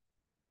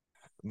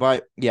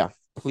 But yeah,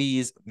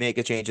 please make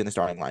a change in the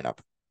starting lineup.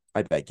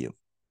 I beg you.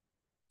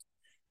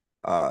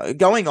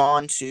 Going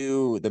on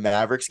to the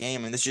Mavericks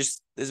game, and this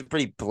is a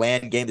pretty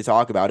bland game to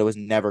talk about. It was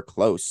never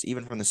close,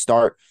 even from the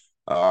start.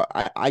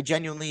 I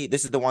genuinely,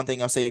 this is the one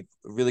thing I'll say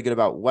really good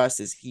about Wes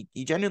is he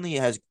genuinely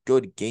has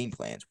good game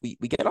plans. We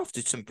get off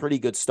to some pretty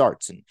good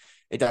starts, and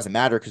it doesn't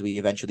matter because we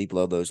eventually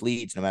blow those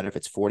leads, no matter if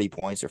it's 40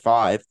 points or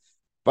 5.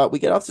 But we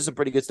get off to some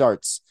pretty good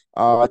starts.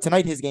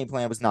 Tonight his game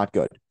plan was not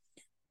good.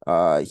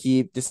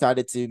 He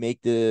decided to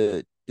make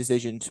the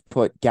decision to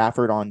put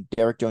Gafford on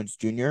Derrick Jones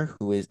Jr.,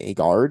 who is a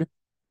guard,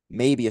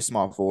 maybe a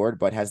small forward,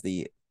 but has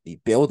the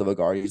build of a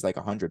guard. He's like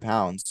 100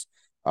 pounds.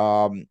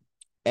 And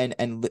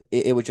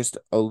it was just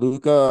a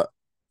Luka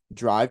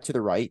drive to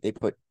the right. They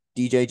put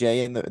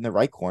DJJ in the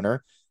right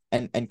corner,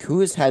 and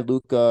Kuz had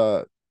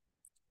Luka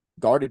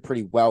guarded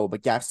pretty well,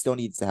 but Gaff still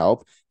needs the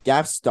help.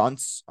 Gaff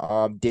stunts,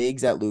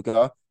 digs at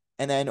Luka,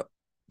 and then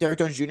Derrick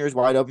Jones Jr. is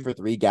wide open for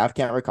 3. Gaff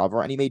can't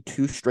recover, and he made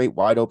 2 straight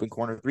wide open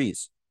corner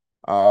threes.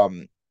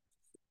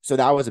 So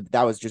that was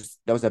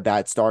a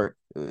bad start.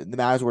 The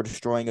Mavs were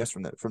destroying us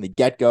from the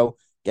get go,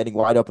 getting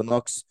wide open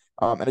looks.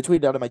 And I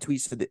tweeted out in my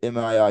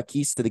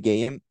keys to the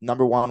game.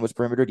 Number 1 was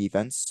perimeter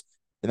defense.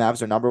 The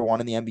Mavs are number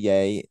 1 in the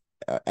NBA.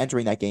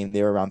 Entering that game,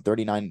 they were around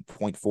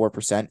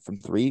 39.4% from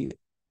 3,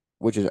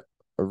 which is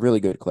a really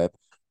good clip.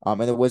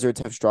 And the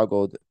Wizards have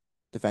struggled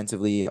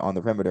defensively on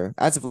the perimeter.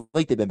 As of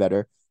late, they've been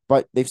better,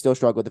 but they've still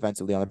struggled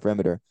defensively on the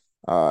perimeter.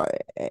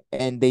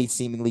 And they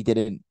seemingly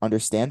didn't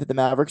understand that the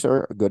Mavericks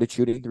are good at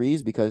shooting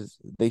threes because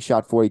they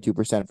shot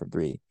 42% from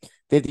 3,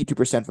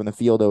 52% from the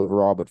field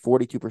overall, but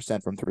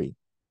 42% from 3.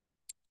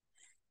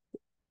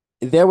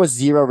 There was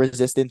zero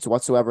resistance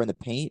whatsoever in the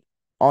paint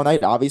all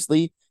night,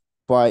 obviously,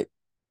 but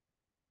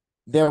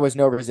there was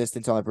no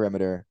resistance on the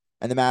perimeter.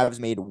 And the Mavs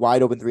made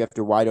wide open 3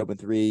 after wide open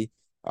 3.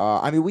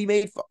 We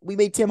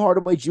made Tim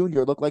Hardaway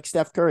Jr. look like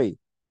Steph Curry.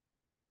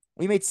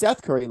 We made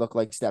Seth Curry look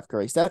like Steph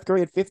Curry. Steph Curry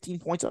had 15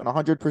 points on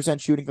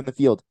 100% shooting from the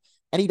field,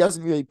 and he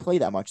doesn't really play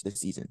that much this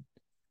season.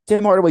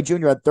 Tim Hardaway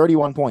Jr. had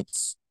 31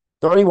 points.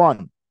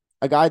 31.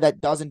 A guy that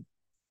doesn't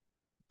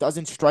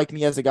doesn't strike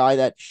me as a guy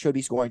that should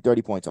be scoring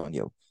 30 points on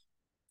you.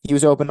 He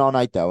was open all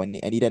night though, and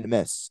he didn't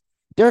miss.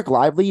 Derek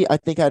Lively, I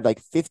think, had like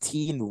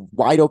 15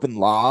 wide open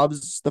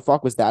lobs. The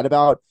fuck was that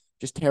about?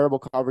 Just terrible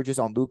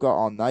coverages on Luka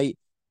all night.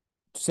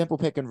 Simple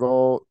pick and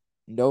roll.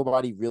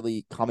 Nobody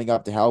really coming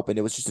up to help, and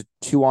it was just a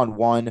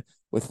 2-on-1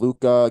 with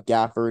Luka,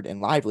 Gafford, and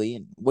Lively.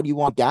 And what do you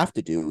want Gaff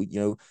to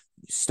do?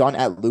 Stun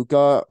at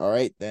Luka. All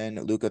right, then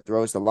Luka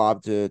throws the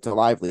lob to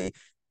Lively.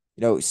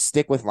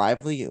 Stick with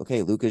Lively.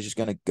 Okay, Luka's just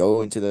gonna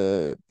go into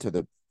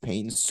the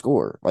paint and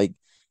score. Like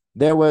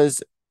there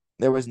was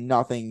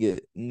nothing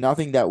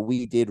that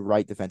we did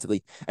right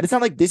defensively. And it's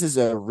not like this is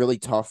a really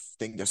tough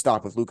thing to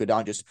stop with Luka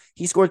Doncic.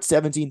 He scored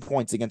 17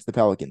 points against the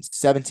Pelicans.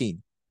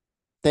 17.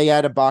 They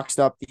had him boxed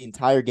up the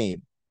entire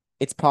game.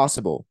 It's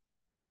possible,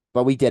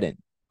 but we didn't.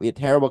 We had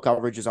terrible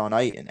coverages all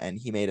night, and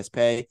he made us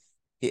pay.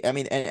 He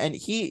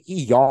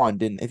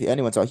yawned, and if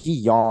anyone saw, he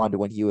yawned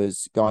when he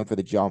was going for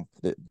the jump,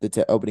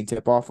 the opening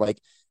tip off. Like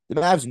the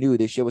Mavs knew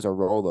this shit was a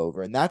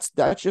rollover, and that's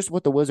just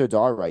what the Wizards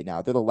are right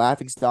now. They're the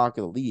laughing stock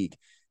of the league.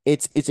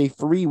 It's a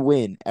free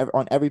win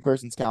on every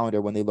person's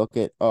calendar when they look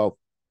at, oh, all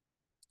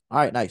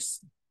right, nice,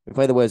 we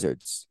play the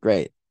Wizards,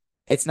 great.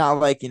 It's not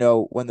like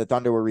when the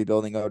Thunder were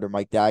rebuilding under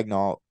Mike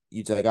Dagnall,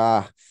 you'd say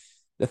like,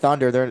 the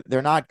Thunder,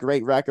 they're not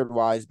great record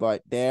wise,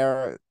 but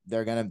they're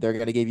gonna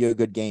give you a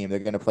good game. They're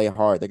gonna play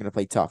hard. They're gonna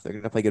play tough. They're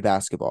gonna play good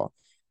basketball.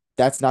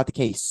 That's not the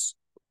case.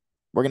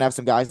 We're gonna have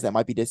some guys that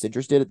might be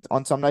disinterested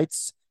on some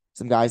nights.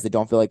 Some guys that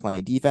don't feel like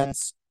playing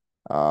defense.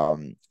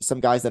 Some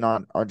guys that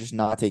are just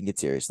not taking it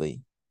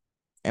seriously,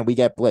 and we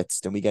get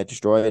blitzed and we get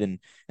destroyed. And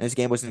this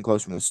game wasn't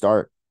close from the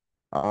start.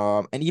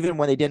 And even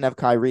when they didn't have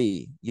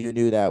Kyrie, you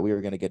knew that we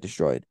were gonna get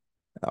destroyed.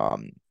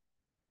 Um,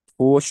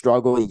 Poole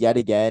struggle yet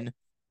again.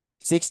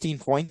 16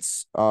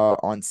 points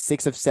on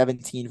 6 of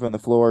 17 from the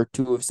floor,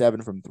 2 of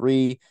 7 from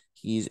three.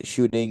 He's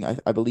shooting,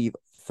 I believe,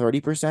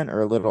 30%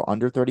 or a little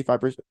under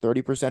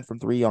 30% from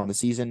three on the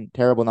season.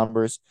 Terrible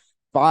numbers.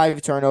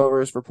 5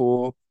 turnovers for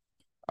Poole.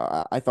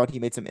 I thought he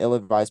made some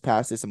ill-advised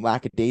passes, some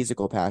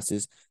lackadaisical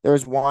passes. There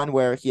was one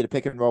where he had a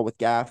pick and roll with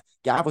Gaff.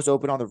 Gaff was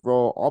open on the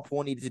roll. All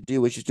Poole needed to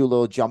do was just do a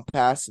little jump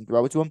pass and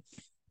throw it to him.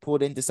 Poole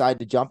didn't decide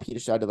to jump. He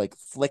decided to like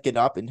flick it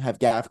up and have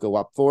Gaff go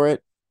up for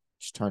it.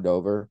 Just turned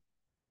over.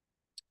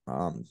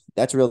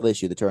 That's a real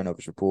issue, the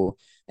turnovers for Poole.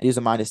 And he was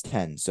a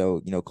 -10,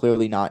 so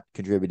clearly not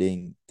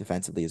contributing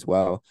defensively as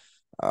well.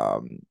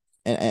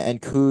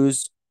 And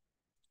Kuz,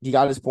 he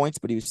got his points,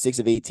 but he was 6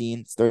 of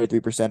 18,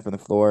 33% from the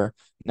floor.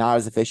 Not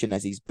as efficient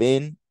as he's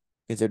been,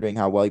 considering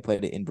how well he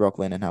played in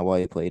Brooklyn and how well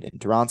he played in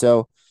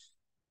Toronto.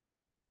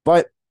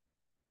 But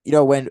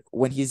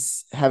when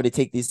he's having to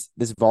take this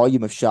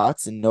volume of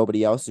shots and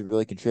nobody else is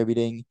really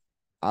contributing,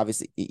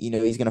 obviously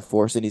he's gonna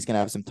force it. He's gonna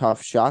have some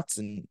tough shots,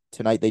 and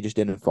tonight they just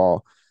didn't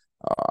fall.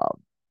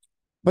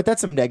 But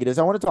that's some negatives.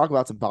 I want to talk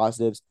about some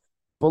positives.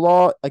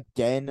 Bilal,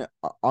 again,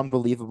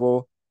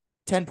 unbelievable.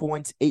 10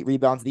 points, 8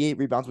 rebounds. The 8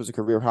 rebounds was a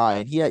career high,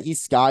 and he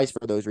skies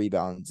for those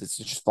rebounds. It's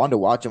just fun to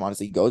watch him,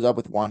 honestly. He goes up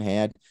with one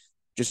hand,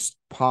 just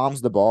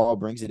palms the ball,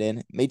 brings it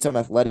in, made some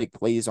athletic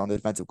plays on the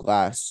defensive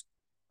glass.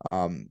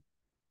 And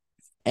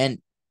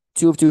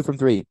 2 of 2 from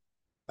three.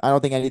 I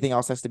don't think anything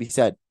else has to be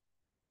said.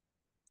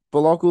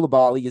 Bilal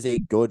Coulibaly is a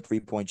good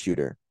 3-point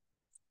shooter.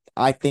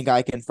 I think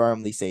I can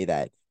firmly say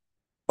that.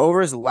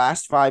 Over his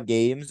last 5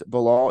 games,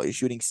 Bilal is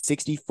shooting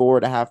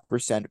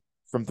 64.5%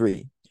 from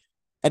three.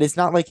 And it's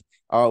not like,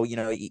 oh,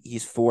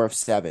 he's 4 of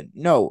 7.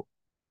 No,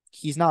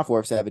 he's not 4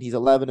 of 7. He's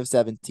 11 of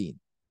 17.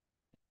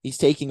 He's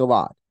taking a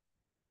lot.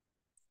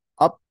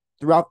 Up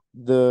throughout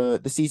the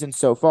season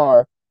so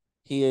far,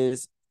 he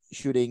is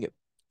shooting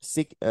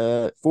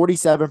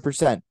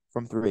 47%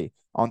 from three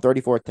on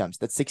 34 attempts.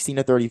 That's 16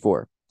 to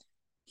 34.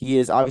 He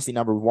is obviously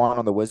number 1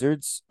 on the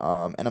Wizards,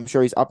 and I'm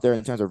sure he's up there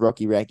in terms of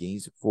rookie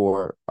rankings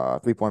for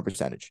 3-point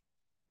percentage.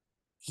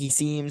 He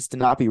seems to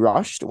not be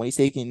rushed when he's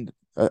taking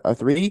a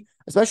three,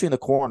 especially in the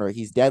corner.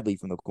 He's deadly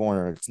from the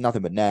corner. It's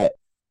nothing but net.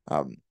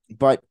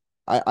 But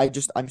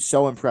I'm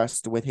so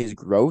impressed with his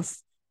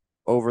growth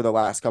over the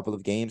last couple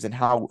of games and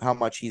how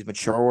much he's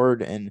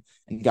matured and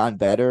gotten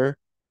better.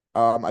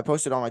 I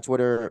posted on my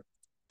Twitter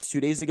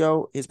 2 days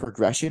ago his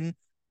progression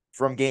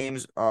from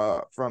games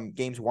 1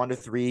 to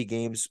 3,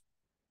 games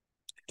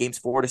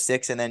 4 to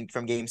 6, and then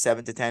from game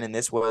 7 to 10. And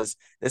this was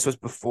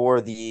before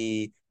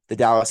the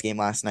Dallas game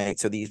last night.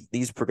 So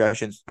these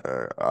progressions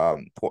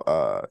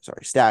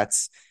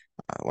stats,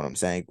 what I'm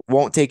saying,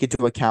 won't take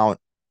into account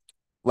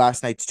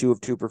last night's 2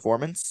 of 2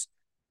 performance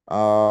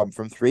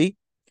from three.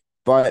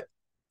 But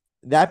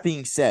that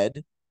being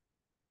said,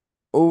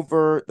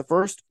 over the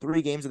first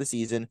 3 games of the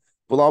season,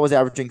 Bilal was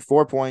averaging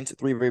 4 points,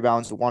 3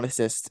 rebounds, 1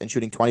 assist, and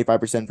shooting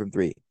 25% from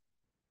three.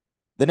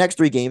 The next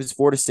 3 games,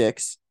 4 to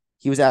 6,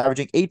 he was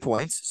averaging 8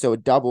 points, so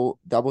it doubled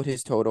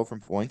his total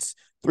from points,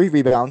 3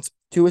 rebounds,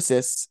 2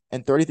 assists,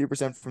 and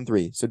 33% from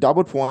three. So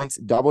doubled points,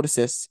 doubled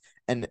assists,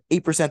 and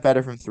 8%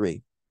 better from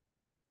three.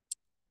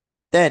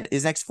 Then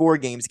his next 4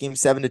 games,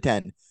 games 7 to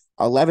 10,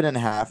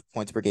 11.5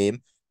 points per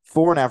game,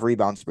 4.5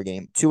 rebounds per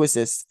game, 2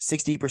 assists,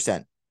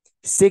 60%.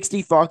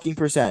 60 fucking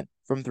percent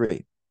from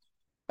three.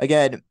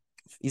 Again,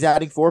 He's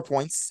adding 4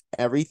 points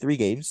every 3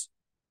 games.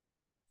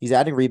 He's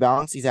adding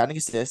rebounds, he's adding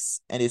assists,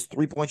 and his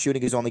 3-point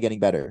shooting is only getting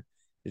better.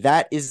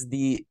 That is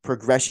the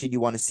progression you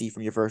want to see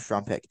from your first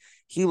round pick.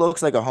 He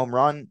looks like a home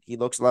run. He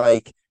looks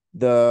like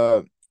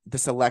the the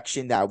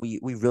selection that we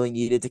really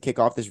needed to kick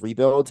off this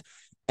rebuild.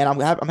 And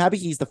I'm happy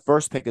he's the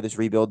first pick of this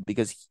rebuild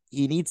because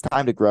he needs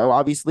time to grow,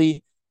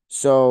 obviously.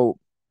 So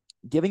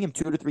giving him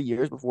 2 to 3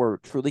 years before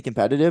truly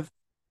competitive,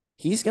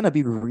 he's gonna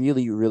be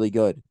really, really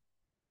good.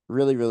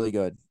 Really, really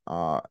good.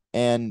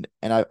 And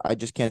I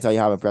just can't tell you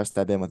how impressed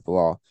I've been with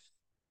Bilal.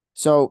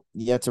 So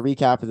yeah, to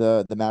recap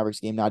the Mavericks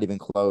game, not even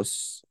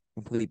close.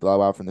 Complete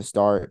blowout from the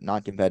start,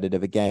 not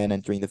competitive again.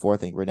 Entering the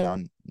fourth, I think we're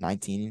down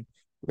 19.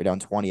 We're down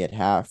 20 at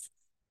half.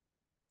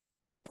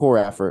 Poor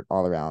effort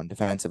all around,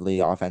 defensively,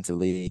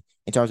 offensively.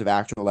 In terms of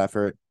actual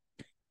effort,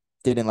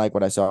 didn't like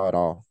what I saw at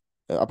all.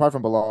 Apart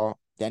from Bilal,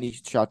 Danny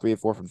shot 3 of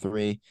 4 from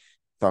three.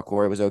 Thought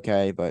Corey was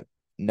okay, but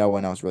no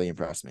one else really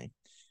impressed me.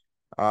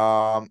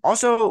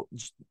 Also,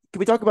 can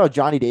we talk about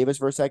Johnny Davis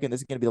for a second?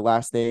 This is going to be the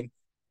last thing.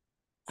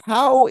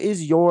 How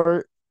is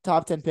your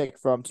top 10 pick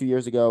from 2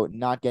 years ago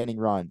not getting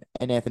run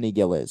and Anthony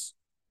Gill is?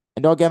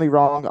 And don't get me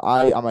wrong,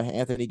 I'm an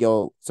Anthony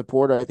Gill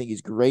supporter. I think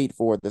he's great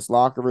for this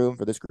locker room,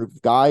 for this group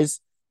of guys.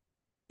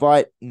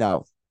 But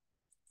no,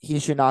 he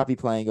should not be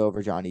playing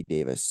over Johnny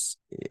Davis.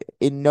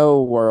 In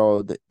no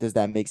world does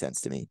that make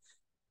sense to me.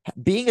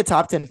 Being a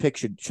top 10 pick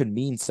should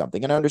mean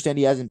something. And I understand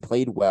he hasn't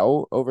played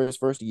well over his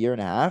first year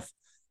and a half,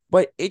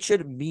 but it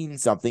should mean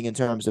something in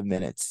terms of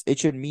minutes. It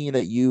should mean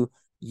that you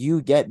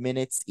get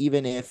minutes,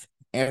 even if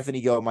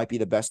Anthony Gill might be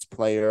the best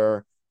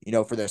player,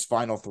 for this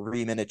final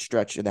 3 minute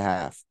stretch and a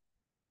half.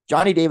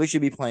 Johnny Davis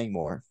should be playing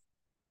more.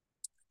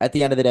 At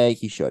the end of the day,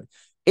 he should.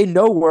 In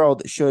no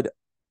world should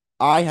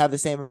I have the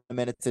same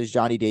minutes as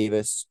Johnny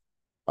Davis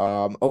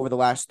over the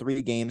last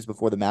 3 games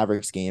before the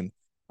Mavericks game.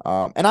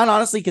 And I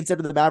honestly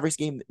consider the Mavericks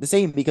game the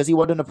same because he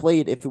wouldn't have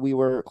played if we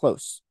were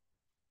close.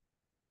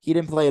 He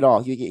didn't play at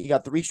all. He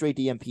got 3 straight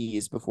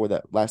DMPs before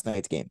that last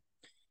night's game.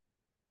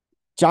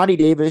 Johnny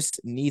Davis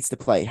needs to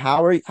play.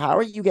 How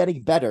are you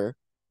getting better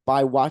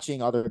by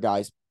watching other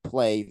guys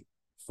play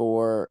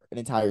for an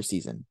entire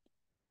season?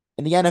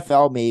 In the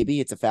NFL,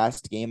 maybe it's a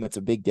fast game. It's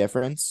a big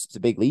difference. It's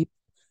a big leap.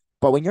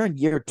 But when you're in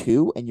year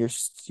 2 and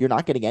you're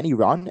not getting any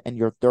run and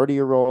your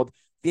 30-year-old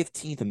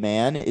 15th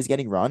man is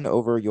getting run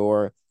over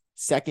your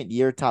second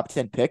year top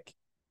 10 pick,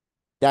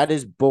 that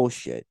is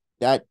bullshit.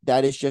 That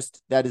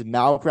is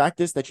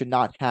malpractice that should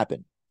not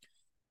happen.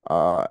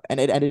 And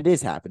it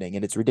is happening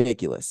and it's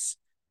ridiculous.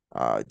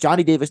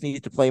 Johnny Davis needs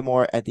to play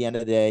more at the end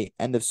of the day.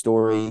 End of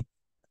story.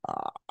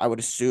 I would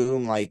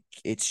assume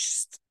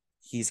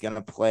he's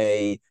gonna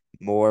play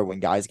more when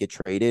guys get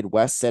traded.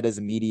 Wes said as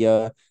a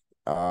media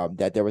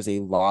that there was a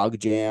log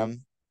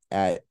jam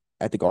at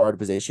the guard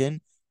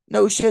position.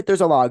 No shit,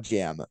 there's a log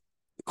jam.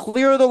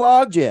 Clear the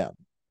log jam.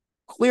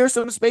 Clear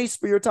some space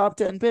for your top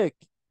 10 pick.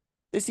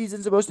 This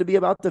season's supposed to be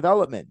about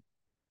development.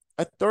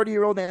 A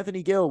 30-year-old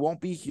Anthony Gill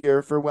won't be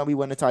here for when we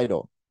win a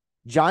title.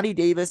 Johnny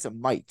Davis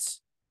might.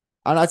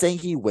 I'm not saying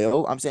he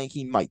will. I'm saying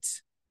he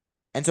might.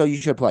 And so you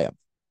should play him.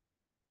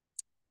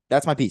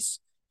 That's my piece.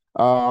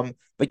 But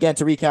again,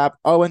 to recap,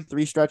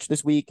 0-3 stretch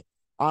this week.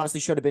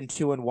 Honestly, should have been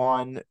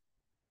 2-1.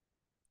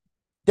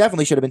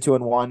 Definitely should have been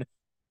 2-1.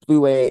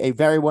 Blew a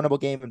very winnable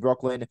game in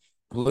Brooklyn.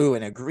 Blew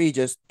an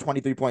egregious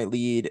 23-point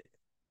lead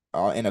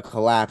in a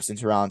collapse in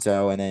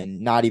Toronto, and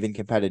then not even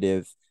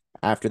competitive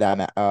after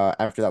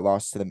that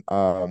loss to them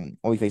when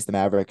we faced the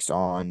Mavericks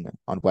on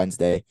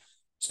Wednesday.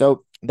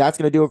 So that's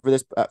gonna do it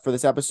for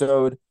this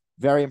episode.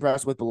 Very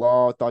impressed with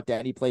Bilal. Thought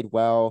Danny played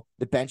well.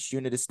 The bench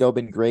unit has still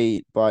been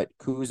great, but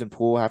Kuz and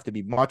Poole have to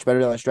be much better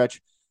down the stretch.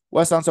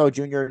 Wes Unseld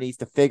Jr. needs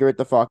to figure it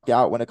the fuck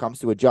out when it comes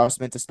to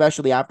adjustments,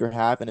 especially after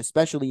half, and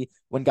especially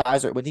when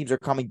teams are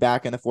coming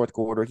back in the fourth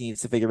quarter. He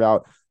needs to figure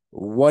out,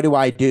 what do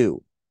I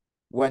do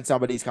when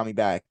somebody's coming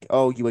back?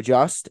 Oh, you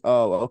adjust?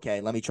 Oh,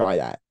 okay, let me try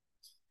that.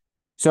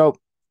 So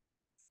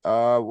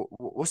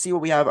we'll see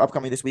what we have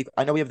upcoming this week.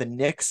 I know we have the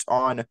Knicks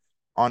on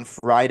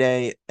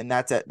Friday, and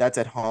that's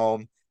at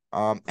home.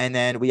 And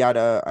then we got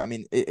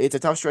it's a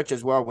tough stretch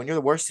as well. When you're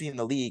the worst team in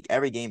the league,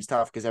 every game's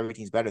tough because every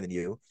team's better than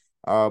you.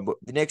 But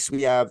the Knicks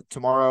we have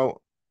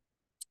tomorrow,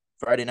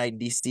 Friday night in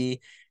DC.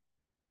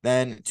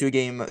 Then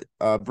 2-game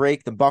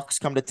break. The Bucks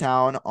come to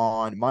town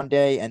on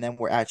Monday, and then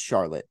we're at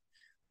Charlotte.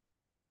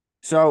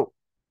 So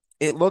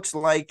it looks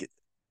like,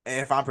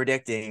 if I'm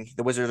predicting,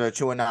 the Wizards are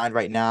 2-9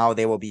 right now.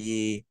 They will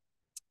be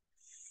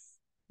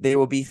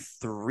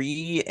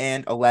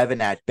 3-11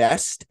 at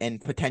best,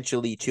 and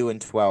potentially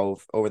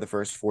 2-12 over the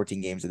first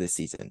 14 games of this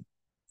season.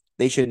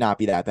 They should not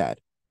be that bad.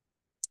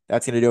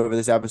 That's going to do it for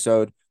this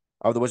episode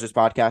of the Wizards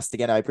podcast.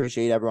 Again, I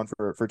appreciate everyone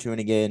for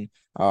tuning in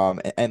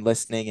and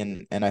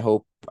listening, and I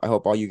hope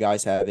all you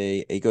guys have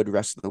a good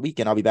rest of the week.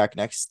 And I'll be back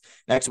next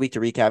week to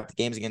recap the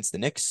games against the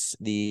Knicks,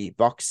 the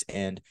Bucks,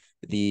 and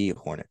the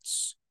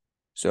Hornets.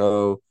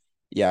 So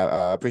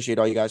yeah, appreciate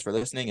all you guys for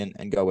listening,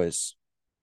 and go Wiz.